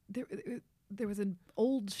an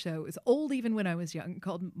old show. It's old even when I was young,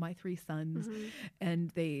 called My Three Sons.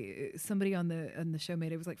 And somebody on the show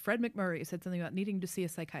made it was like, Fred McMurray said something about needing to see a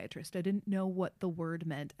psychiatrist. I didn't know what the word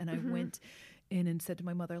meant. And I went in and said to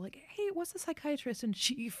my mother, like, hey, what's a psychiatrist? And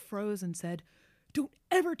she froze and said, don't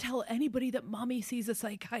ever tell anybody that mommy sees a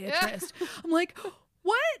psychiatrist. I'm like,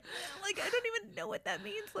 what? Like, I don't even know what that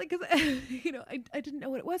means. Like, 'cause, I didn't know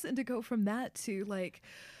what it was. And to go from that to like,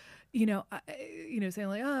 saying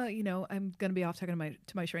like, I'm going to be off talking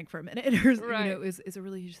to my shrink for a minute, or, Right. is a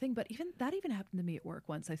really huge thing. But even happened to me at work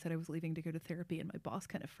once. I said I was leaving to go to therapy, and my boss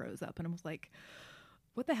kind of froze up, and I was like,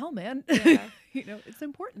 what the hell, man? Yeah. It's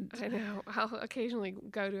important. I know. I'll occasionally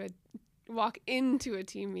walk into a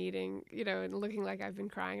team meeting, and looking like I've been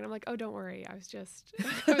crying, and I'm like, oh, don't worry, I was just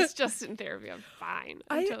in therapy. I'm fine.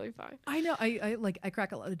 I'm totally fine. I know. I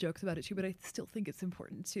crack a lot of jokes about it too, but I still think it's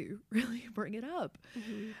important to really bring it up.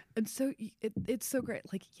 Mm-hmm. And so it's so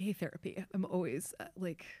great. Like, yay, therapy. I'm always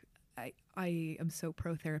I am so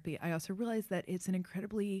pro therapy. I also realize that it's an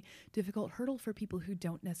incredibly difficult hurdle for people who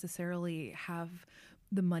don't necessarily have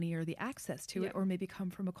the money or the access to it, or maybe come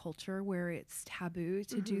from a culture where it's taboo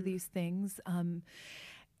to do these things.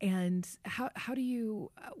 And how do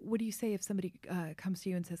you, what do you say if somebody comes to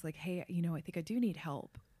you and says like, hey, I think I do need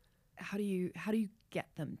help? How do you get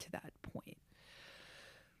them to that point?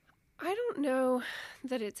 I don't know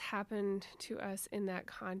that it's happened to us in that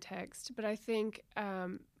context, but I think,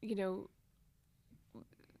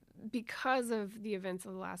 because of the events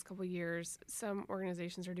of the last couple of years, some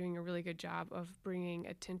organizations are doing a really good job of bringing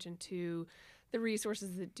attention to the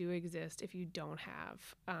resources that do exist if you don't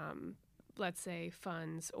have, let's say,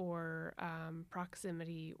 funds or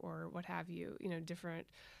proximity or what have you, different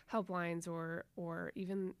helplines or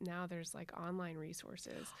even now there's like online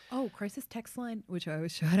resources. Oh, crisis text line, which I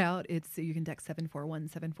always shout out. You can text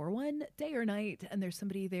 741-741 day or night, and there's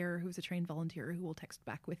somebody there who's a trained volunteer who will text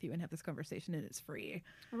back with you and have this conversation, and it's free.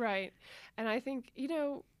 Right. And I think,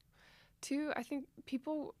 too, I think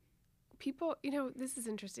people, this is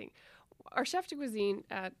interesting. Our chef de cuisine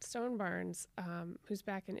at Stone Barns, who's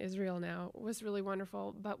back in Israel now, was really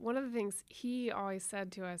wonderful. But one of the things he always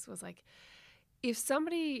said to us was like, if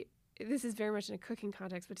somebody, this is very much in a cooking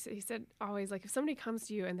context, but he said always, like, if somebody comes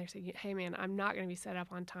to you and they're saying, hey, man, I'm not going to be set up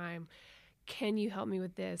on time. Can you help me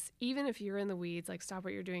with this? Even if you're in the weeds, like, stop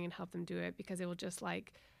what you're doing and help them do it, because it will just,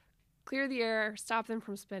 like, clear the air, stop them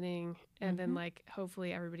from spinning, and then, like,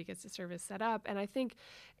 hopefully everybody gets the service set up. And I think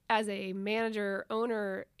as a manager,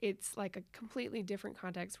 owner, it's like a completely different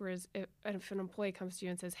context. Whereas if an employee comes to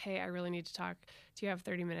you and says, hey, I really need to talk, do you have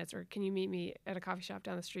 30 minutes? Or can you meet me at a coffee shop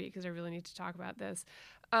down the street because I really need to talk about this?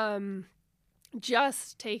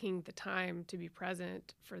 Just taking the time to be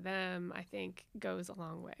present for them, I think, goes a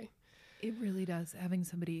long way. It really does. Having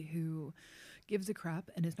somebody who gives a crap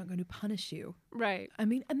and is not going to punish you. Right. I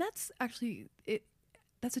mean, and that's actually it.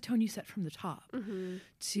 That's a tone you set from the top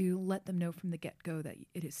to let them know from the get-go that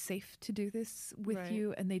it is safe to do this with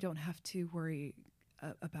you, and they don't have to worry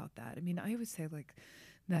about that. I mean, I always say like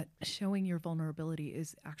that showing your vulnerability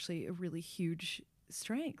is actually a really huge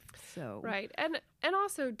strength. So right, and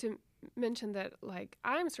also to mention that, like,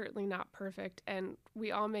 I'm certainly not perfect, and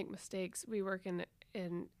we all make mistakes. We work in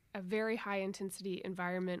a very high intensity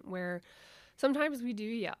environment where sometimes we do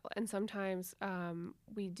yell, and sometimes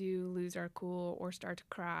we do lose our cool or start to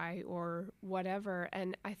cry or whatever.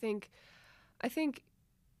 And I think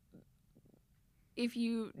if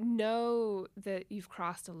you know that you've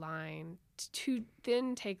crossed a line, to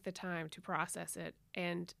then take the time to process it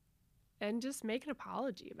and just make an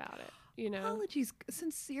apology about it. Apologies,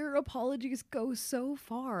 sincere apologies go so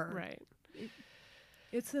far. Right.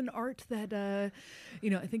 It's an art that,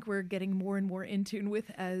 I think we're getting more and more in tune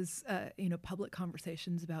with as, public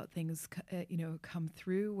conversations about things, come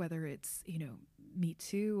through, whether it's, Me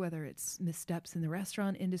Too, whether it's missteps in the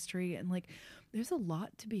restaurant industry. And like, there's a lot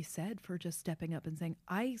to be said for just stepping up and saying,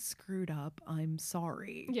 I screwed up, I'm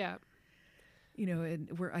sorry. Yeah. And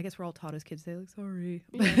I guess we're all taught as kids to say like, sorry,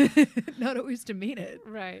 Yeah. but not always to mean it.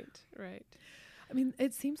 Right. I mean,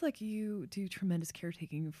 it seems like you do tremendous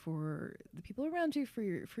caretaking for the people around you, for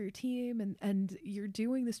your team, and you're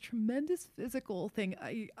doing this tremendous physical thing.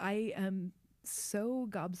 I am so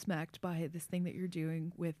gobsmacked by this thing that you're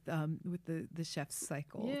doing with the chef's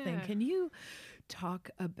cycle thing. Can you talk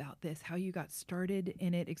about this? How you got started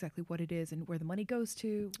in it, exactly what it is, and where the money goes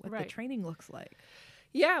to, what the training looks like?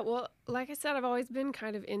 Yeah, well, like I said, I've always been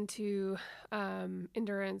kind of into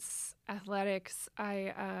endurance athletics.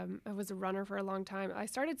 I was a runner for a long time. I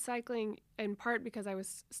started cycling in part because I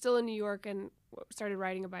was still in New York and started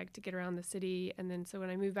riding a bike to get around the city. And then so when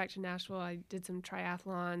I moved back to Nashville, I did some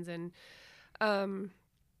triathlons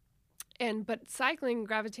but cycling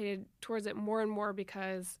gravitated towards it more and more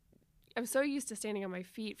because I'm so used to standing on my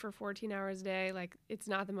feet for 14 hours a day. Like, it's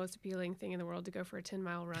not the most appealing thing in the world to go for a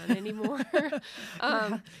 10-mile run anymore.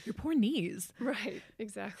 Your poor knees. Right,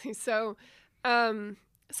 exactly. So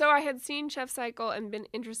I had seen Chef Cycle and been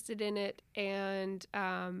interested in it and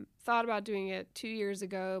thought about doing it 2 years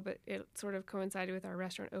ago, but it sort of coincided with our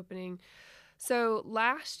restaurant opening. So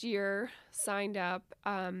last year signed up.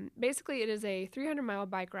 Basically, it is a 300-mile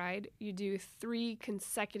bike ride. You do 3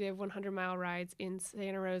 consecutive 100-mile rides in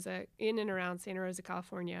and around Santa Rosa,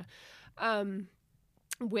 California,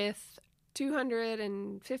 with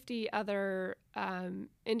 250 other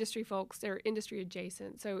industry folks. They're industry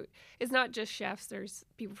adjacent. So it's not just chefs. There's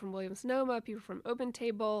people from Williams-Sonoma, people from Open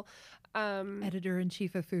Table.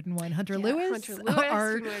 Editor-in-chief of Food and Wine, Hunter Lewis. Hunter Lewis,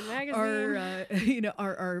 Food and Wine Magazine.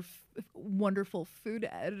 Our wonderful food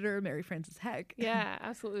editor, Mary Frances Heck. Yeah,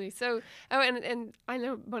 absolutely. So, and I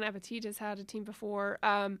know Bon Appetit has had a team before.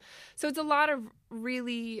 So it's a lot of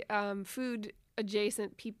really food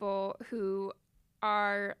adjacent people who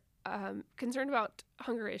are concerned about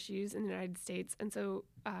hunger issues in the United States. And so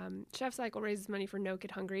Chef Cycle raises money for No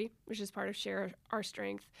Kid Hungry, which is part of Share Our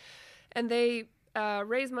Strength. And they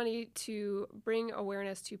raise money to bring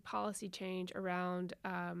awareness to policy change around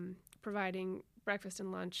providing breakfast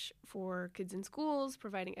and lunch for kids in schools,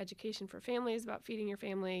 providing education for families about feeding your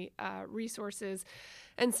family, resources.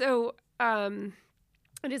 And so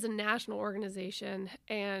it is a national organization,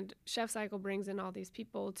 and Chef Cycle brings in all these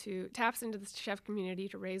people taps into the chef community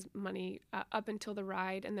to raise money up until the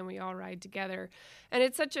ride, and then we all ride together. And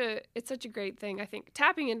it's such a great thing. I think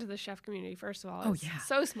tapping into the chef community, first of all, is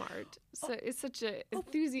so smart. So it's such a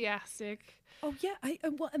enthusiastic. Oh yeah,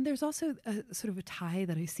 and there's also a sort of a tie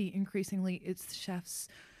that I see increasingly. It's chefs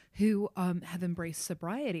who have embraced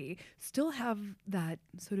sobriety still have that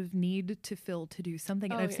sort of need to do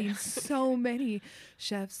something. And I've seen so many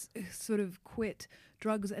chefs sort of quit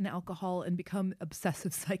drugs and alcohol and become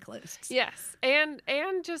obsessive cyclists. Yes, and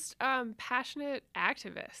just passionate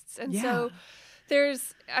activists. And so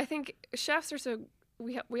I think chefs are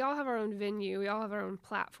we all have our own venue. We all have our own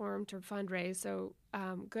platform to fundraise. So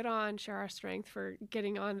good on Share Our Strength for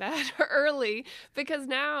getting on that early, because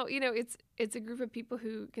now, it's a group of people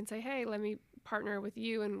who can say, hey, let me partner with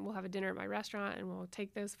you and we'll have a dinner at my restaurant and we'll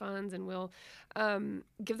take those funds and we'll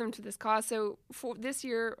give them to this cause. So for this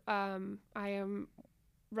year, I am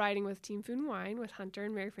riding with Team Food and Wine with Hunter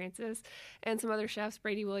and Mary Frances and some other chefs,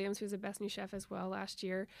 Brady Williams, who's a Best New Chef as well last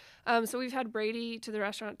year. So we've had Brady to the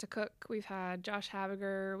restaurant to cook. We've had Josh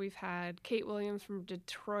Habiger. We've had Kate Williams from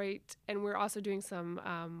Detroit. And we're also doing some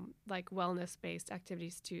wellness-based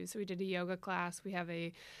activities too. So we did a yoga class. We have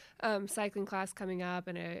a cycling class coming up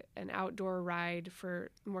and an outdoor ride for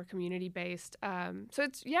more community-based. So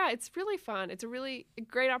it's really fun. It's a really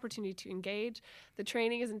great opportunity to engage. The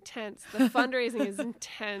training is intense. The fundraising is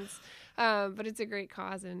intense. But it's a great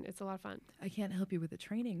cause and it's a lot of fun. I can't help you with the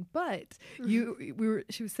training, but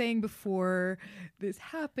she was saying before this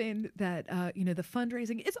happened that the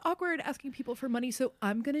fundraising, it's awkward asking people for money, so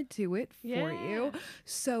I'm going to do it for you.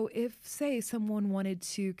 So if, say, someone wanted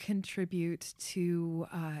to contribute to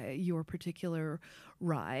your particular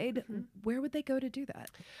ride, where would they go to do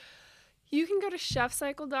that? You can go to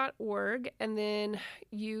chefcycle.org and then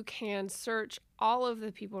you can search all of the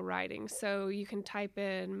people riding. So you can type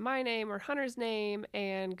in my name or Hunter's name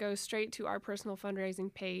and go straight to our personal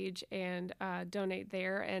fundraising page and donate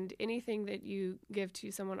there. And anything that you give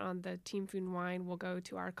to someone on the Team Food and Wine will go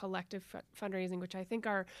to our collective fundraising, which I think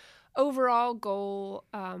our overall goal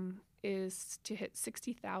is to hit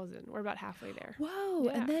 60,000. We're about halfway there. Whoa.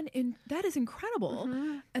 Yeah. And then that is incredible.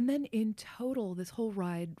 Mm-hmm. And then in total, this whole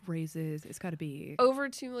ride raises, it's got to be over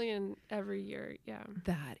 2 million every year. Yeah.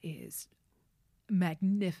 That is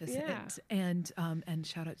magnificent. And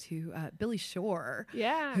shout out to Billy Shore,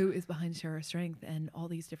 who is behind Share Our Strength and all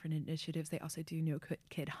these different initiatives. They also do No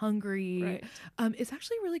Kid Hungry. Right. It's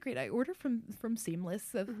actually really great. I order from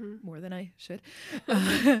Seamless more than I should.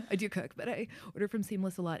 I do cook, but I order from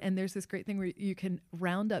Seamless a lot. And there's this great thing where you can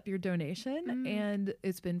round up your donation, and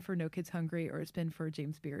it's been for No Kids Hungry or it's been for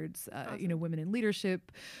James Beard's, awesome. Women in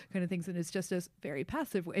leadership kind of things. And it's just a very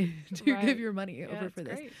passive way to give your money over for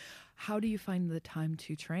this. Great. How do you find the time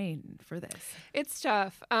to train for this? It's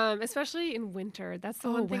tough, especially in winter. That's the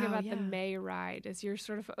one thing about the May ride is you're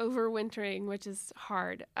sort of overwintering, which is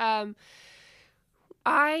hard. I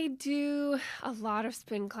do a lot of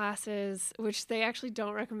spin classes, which they actually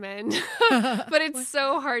don't recommend, but it's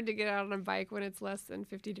so hard to get out on a bike when it's less than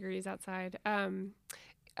 50 degrees outside.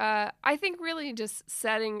 I think really just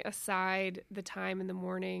setting aside the time in the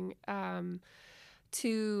morning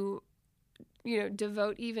to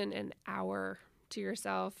devote even an hour to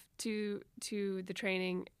yourself, to the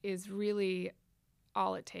training is really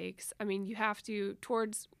all it takes. I mean, you have to,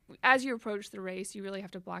 as you approach the race, you really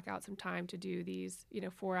have to block out some time to do these,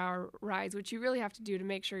 4-hour rides, which you really have to do to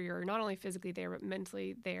make sure you're not only physically there, but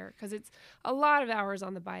mentally there, because it's a lot of hours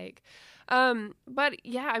on the bike. But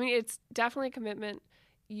yeah, I mean, it's definitely a commitment.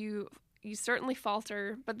 You you certainly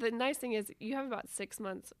falter, but the nice thing is you have about 6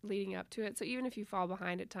 months leading up to it. So even if you fall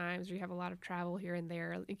behind at times or you have a lot of travel here and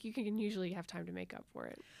there, like you can usually have time to make up for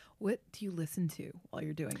it. What do you listen to while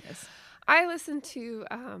you're doing this? I listen to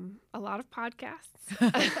a lot of podcasts.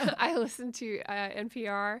 I listen to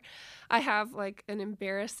NPR. I have like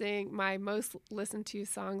my most listened to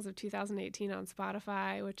songs of 2018 on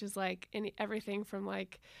Spotify, which is like everything from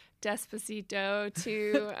like Despacito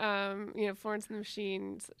to, Florence and the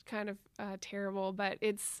Machine. It's kind of terrible, but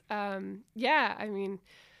it's, I mean,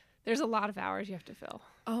 there's a lot of hours you have to fill.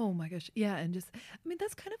 Oh my gosh. Yeah. And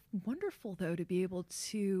that's kind of wonderful though, to be able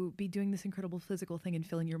to be doing this incredible physical thing and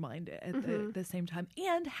filling your mind at the same time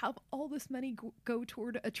and have all this money go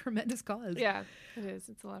toward a tremendous cause. Yeah, it is.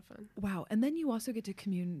 It's a lot of fun. Wow. And then you also get to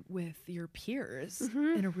commune with your peers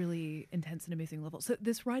in a really intense and amazing level. So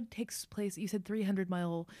this ride takes place, you said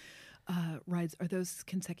 300-mile rides. Are those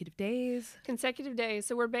consecutive days? Consecutive days.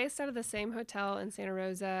 So we're based out of the same hotel in Santa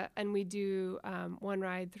Rosa, and we do one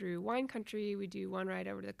ride through wine country. We do one ride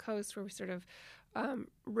over to the coast where we sort of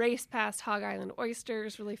race past Hog Island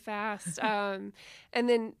oysters really fast. And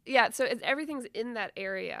then, so everything's in that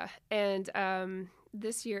area. And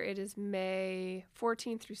this year it is May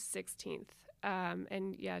 14th through 16th.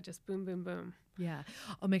 And just boom, boom, boom. Yeah,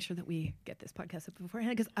 I'll make sure that we get this podcast up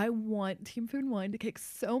beforehand because I want Team Food and Wine to kick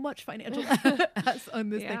so much financial ass on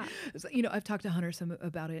this thing. So, I've talked to Hunter some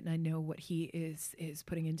about it, and I know what he is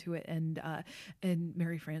putting into it, and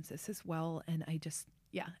Mary Frances as well. And I just,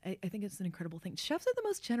 I think it's an incredible thing. Chefs are the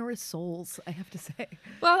most generous souls, I have to say.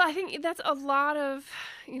 Well, I think that's a lot of,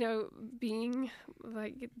 being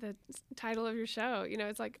like the title of your show.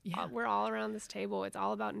 It's like we're all around this table. It's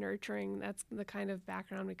all about nurturing. That's the kind of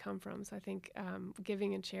background we come from. So I think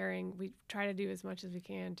giving and sharing, we try to do as much as we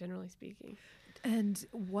can, generally speaking. And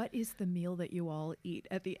what is the meal that you all eat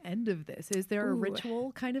at the end of this? Is there a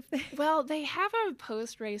ritual kind of thing? Well, they have a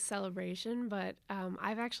post-race celebration, but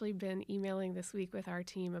I've actually been emailing this week with our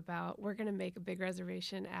team about we're going to make a big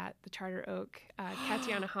reservation at the Charter Oak,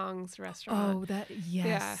 Katiana Hong's restaurant. Oh,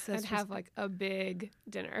 yes. Yeah, and have like a big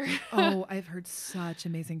dinner. Oh, I've heard such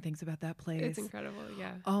amazing things about that place. It's incredible,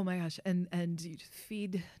 yeah. Oh my gosh, and you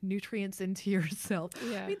feed nutrients into yourself.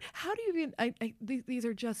 Yeah. I mean, how do you even? These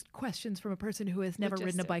are just questions from a person who has never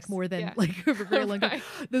ridden a bike more than like a very long time.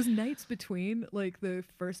 Those nights between like the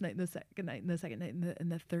first night and the second night and the second night and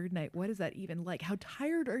the third night, what is that even like? How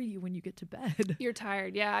tired are you when you get to bed? You're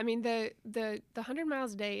tired, yeah. I mean, the 100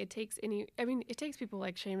 miles a day, it takes people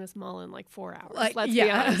like Seamus Mullen like 4 hours. Let's be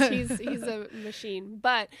honest, he's a machine.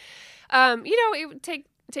 But it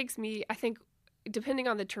takes me, I think, depending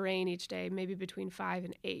on the terrain each day, maybe between 5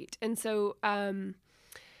 and 8. And so.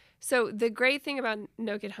 So the great thing about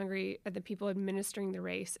No Kid Hungry, the people administering the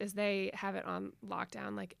race, is they have it on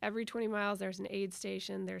lockdown. Like every 20 miles, there's an aid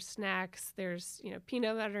station, there's snacks, there's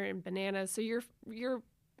peanut butter and bananas. So you're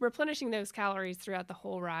replenishing those calories throughout the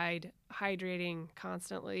whole ride, hydrating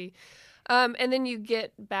constantly, and then you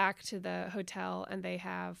get back to the hotel and they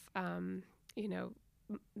have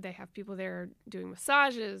they have people there doing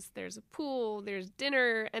massages, there's a pool, there's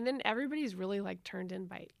dinner, and then everybody's really like turned in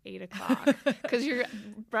by 8 o'clock because you're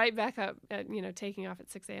right back up at, taking off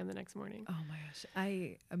at 6 a.m. the next morning. Oh my gosh.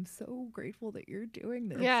 I am so grateful that you're doing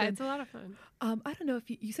this. Yeah, it's a lot of fun. I don't know if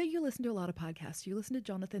you say you listen to a lot of podcasts. You listen to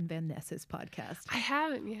Jonathan Van Ness's podcast. I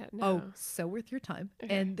haven't yet, no. Oh, so worth your time.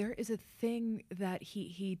 Okay. And there is a thing that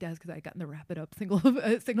he does, because I got in the wrap it up signal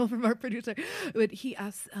from our producer, but he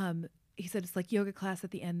asks, he said it's like yoga class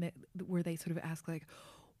at the end where they sort of ask like,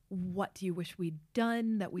 what do you wish we'd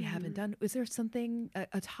done that we haven't done? Is there something,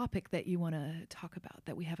 a topic that you want to talk about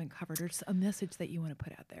that we haven't covered, or a message that you want to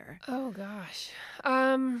put out there? Oh gosh.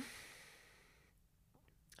 I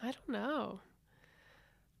don't know.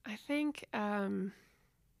 I think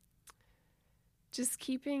just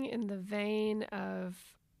keeping in the vein of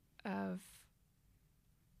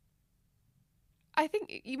I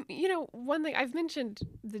think, one thing, I've mentioned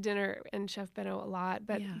the dinner and Chef Benno a lot,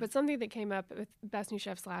 but something that came up with Best New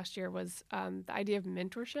Chefs last year was the idea of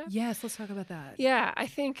mentorship. Yes, let's talk about that. Yeah, I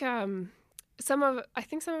think some of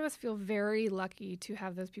us feel very lucky to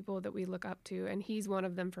have those people that we look up to, and he's one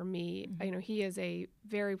of them for me. Mm-hmm. He is a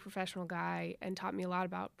very professional guy and taught me a lot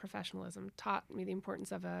about professionalism, taught me the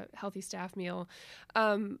importance of a healthy staff meal,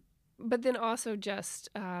 but then also just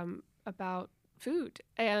about food.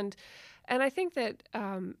 And I think that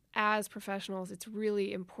as professionals, it's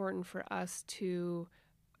really important for us to,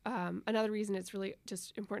 another reason it's really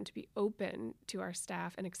just important to be open to our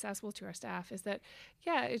staff and accessible to our staff is that,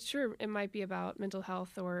 it's true, it might be about mental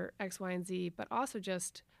health or X, Y, and Z, but also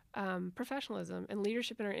just professionalism and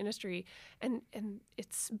leadership in our industry, and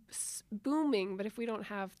it's booming. But if we don't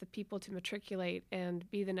have the people to matriculate and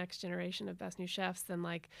be the next generation of best new chefs, then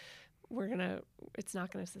like it's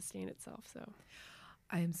not gonna sustain itself. So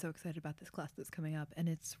I am so excited about this class that's coming up, and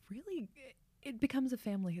it becomes a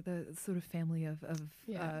family, the sort of family of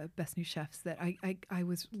best new chefs that I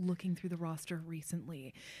was looking through the roster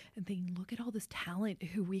recently and thinking, look at all this talent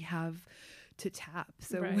who we have to tap.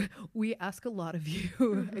 So we ask a lot of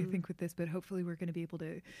you, I think, with this, but hopefully we're going to be able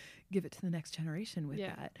to give it to the next generation with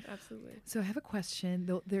that. Absolutely. So I have a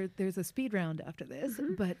question. There's a speed round after this,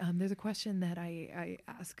 but there's a question that I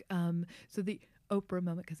ask. So the Oprah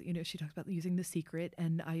moment, because she talks about using The Secret,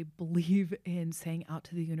 and I believe in saying out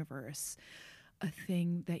to the universe a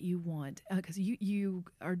thing that you want, because you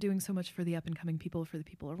are doing so much for the up and coming people, for the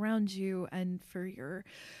people around you, and for your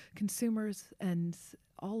consumers, and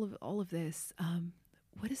all of this.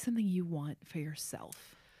 What is something you want for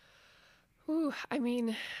yourself? Ooh, I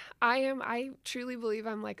mean, I truly believe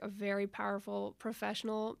I'm like a very powerful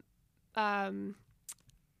professional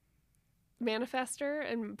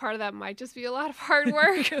manifester, and part of that might just be a lot of hard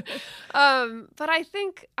work. But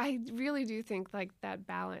I really do think like that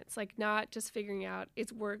balance, like not just figuring out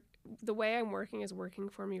the way I'm working is working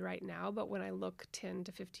for me right now, but when I look 10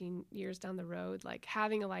 to 15 years down the road, like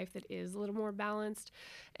having a life that is a little more balanced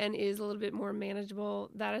and is a little bit more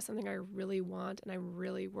manageable, that is something I really want, and I'm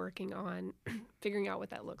really working on figuring out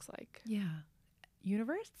what that looks like. Yeah.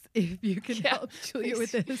 Universe, if you can help Julia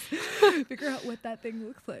with this, figure out what that thing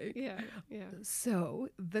looks like. Yeah. So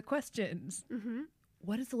the questions.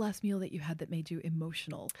 What is the last meal that you had that made you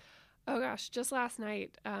emotional? Oh gosh, just last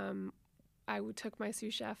night, I took my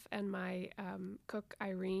sous chef and my cook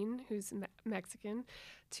Irene, who's Mexican,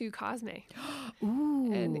 to Cosme.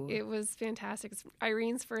 Ooh. And it was fantastic. It's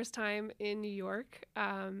Irene's first time in New York,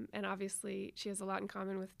 and obviously she has a lot in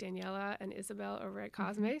common with Daniela and Isabel over at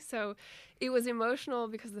Cosme. So it was emotional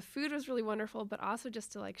because the food was really wonderful, but also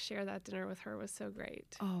just to like share that dinner with her was so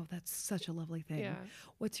great. Oh, that's such a lovely thing. Yeah.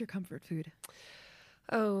 What's your comfort food?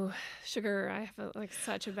 Oh, sugar. I have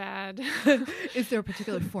such a bad. Is there a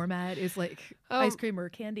particular format? Is like ice cream or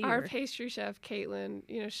candy? Our pastry chef, Caitlin,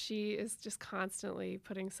 she is just constantly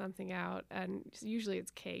putting something out, and usually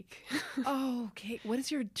it's cake. Oh, cake. What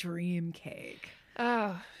is your dream cake?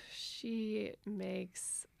 Oh, she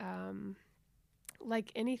makes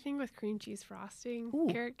like anything with cream cheese frosting,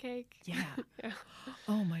 carrot cake. Yeah.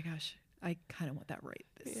 Oh my gosh. I kind of want that right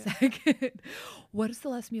this second. What is the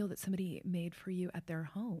last meal that somebody made for you at their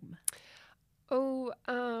home? Oh,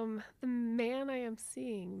 the man I am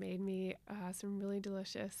seeing made me some really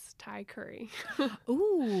delicious Thai curry.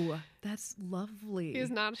 Ooh, that's lovely.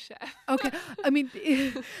 He's not a chef. Okay. I mean,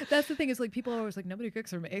 that's the thing is like people are always like, nobody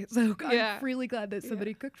cooks for me. So I'm really glad that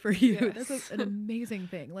somebody cooked for you. Yes. That's an amazing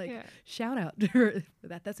thing. Like shout out for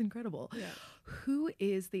that. That's incredible. Yeah. Who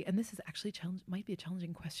is and this is actually might be a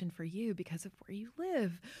challenging question for you because of where you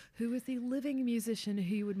live. Who is the living musician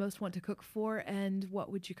who you would most want to cook for, and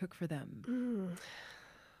what would you cook for them?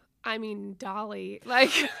 I mean, Dolly.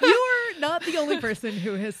 Like you're not the only person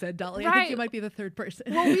who has said Dolly. Right. I think you might be the third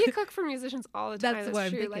person. Well, we cook for musicians all the time. That's what what I'm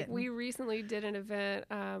true. thinking. Like we recently did an event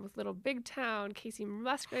with Little Big Town. Casey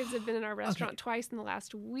Musgraves had been in our restaurant twice in the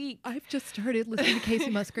last week. I've just started listening to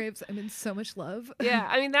Casey Musgraves. I'm in so much love. Yeah,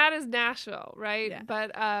 I mean that is Nashville, right?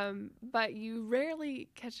 Yeah. But you rarely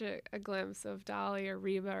catch a glimpse of Dolly or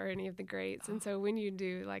Reba or any of the greats, and so when you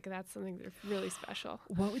do, like that's something that's really special.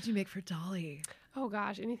 What would you make for Dolly? Oh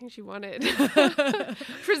gosh, anything she wanted.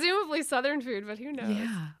 Presumably Southern food, but who knows?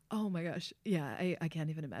 Yeah. Oh my gosh. Yeah, I can't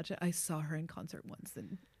even imagine. I saw her in concert once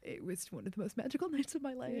and it was one of the most magical nights of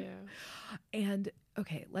my life. Yeah. And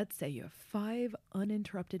okay, let's say you have 5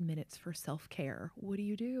 uninterrupted minutes for self-care. What do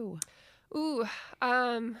you do? Ooh,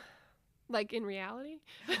 like in reality?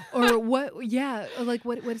 Or what? Yeah. Like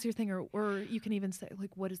what is your thing? Or you can even say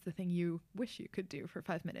like, what is the thing you wish you could do for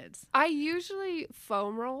 5 minutes? I usually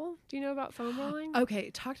foam roll. Do you know about foam rolling?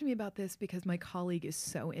 Okay. Talk to me about this because my colleague is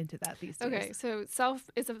so into that these days. Okay. So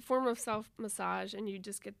it's a form of self massage, and you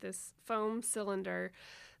just get this foam cylinder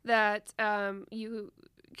that you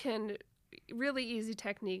can really easy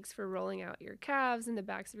techniques for rolling out your calves and the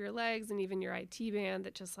backs of your legs and even your IT band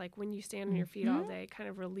that just like when you stand on your feet all day kind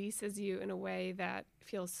of releases you in a way that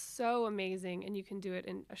feels so amazing, and you can do it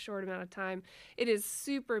in a short amount of time. It is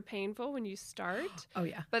super painful when you start. Oh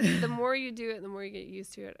yeah. But the more you do it, the more you get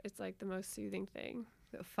used to it. It's like the most soothing thing.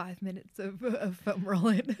 So 5 minutes of foam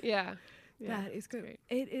rolling. Yeah. Yeah, that is good. great.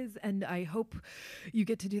 It is, and I hope you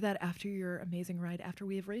get to do that after your amazing ride, after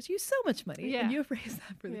we have raised you so much money, Yeah. and you have raised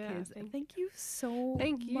that for the kids. Thank you so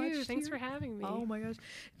Thank you. much. Thanks for having me. Oh my gosh.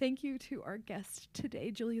 Thank you to our guest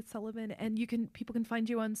today, Julia Sullivan. And people can find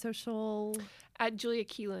you on social. At Julia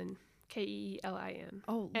Keelan, Keelin.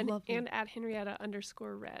 Oh, and, lovely. And at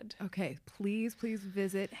Henrietta_Red. Okay, please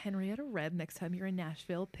visit Henrietta Red next time you're in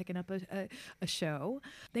Nashville picking up a show.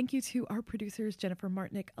 Thank you to our producers, Jennifer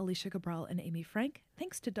Martinick, Alicia Cabral, and Amy Frank.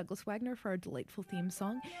 Thanks to Douglas Wagner for our delightful theme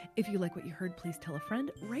song. If you like what you heard, please tell a friend,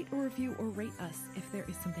 write a review, or rate us. If there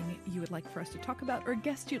is something you would like for us to talk about or a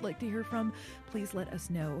guest you'd like to hear from, please let us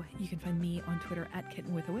know. You can find me on Twitter at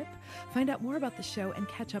 @KittenWithAWhip. Find out more about the show and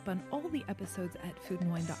catch up on all the episodes at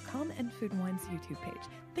foodandwine.com and Food and Wine's YouTube page.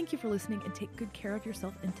 Thank you for listening and take good care of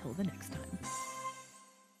yourself until the next time.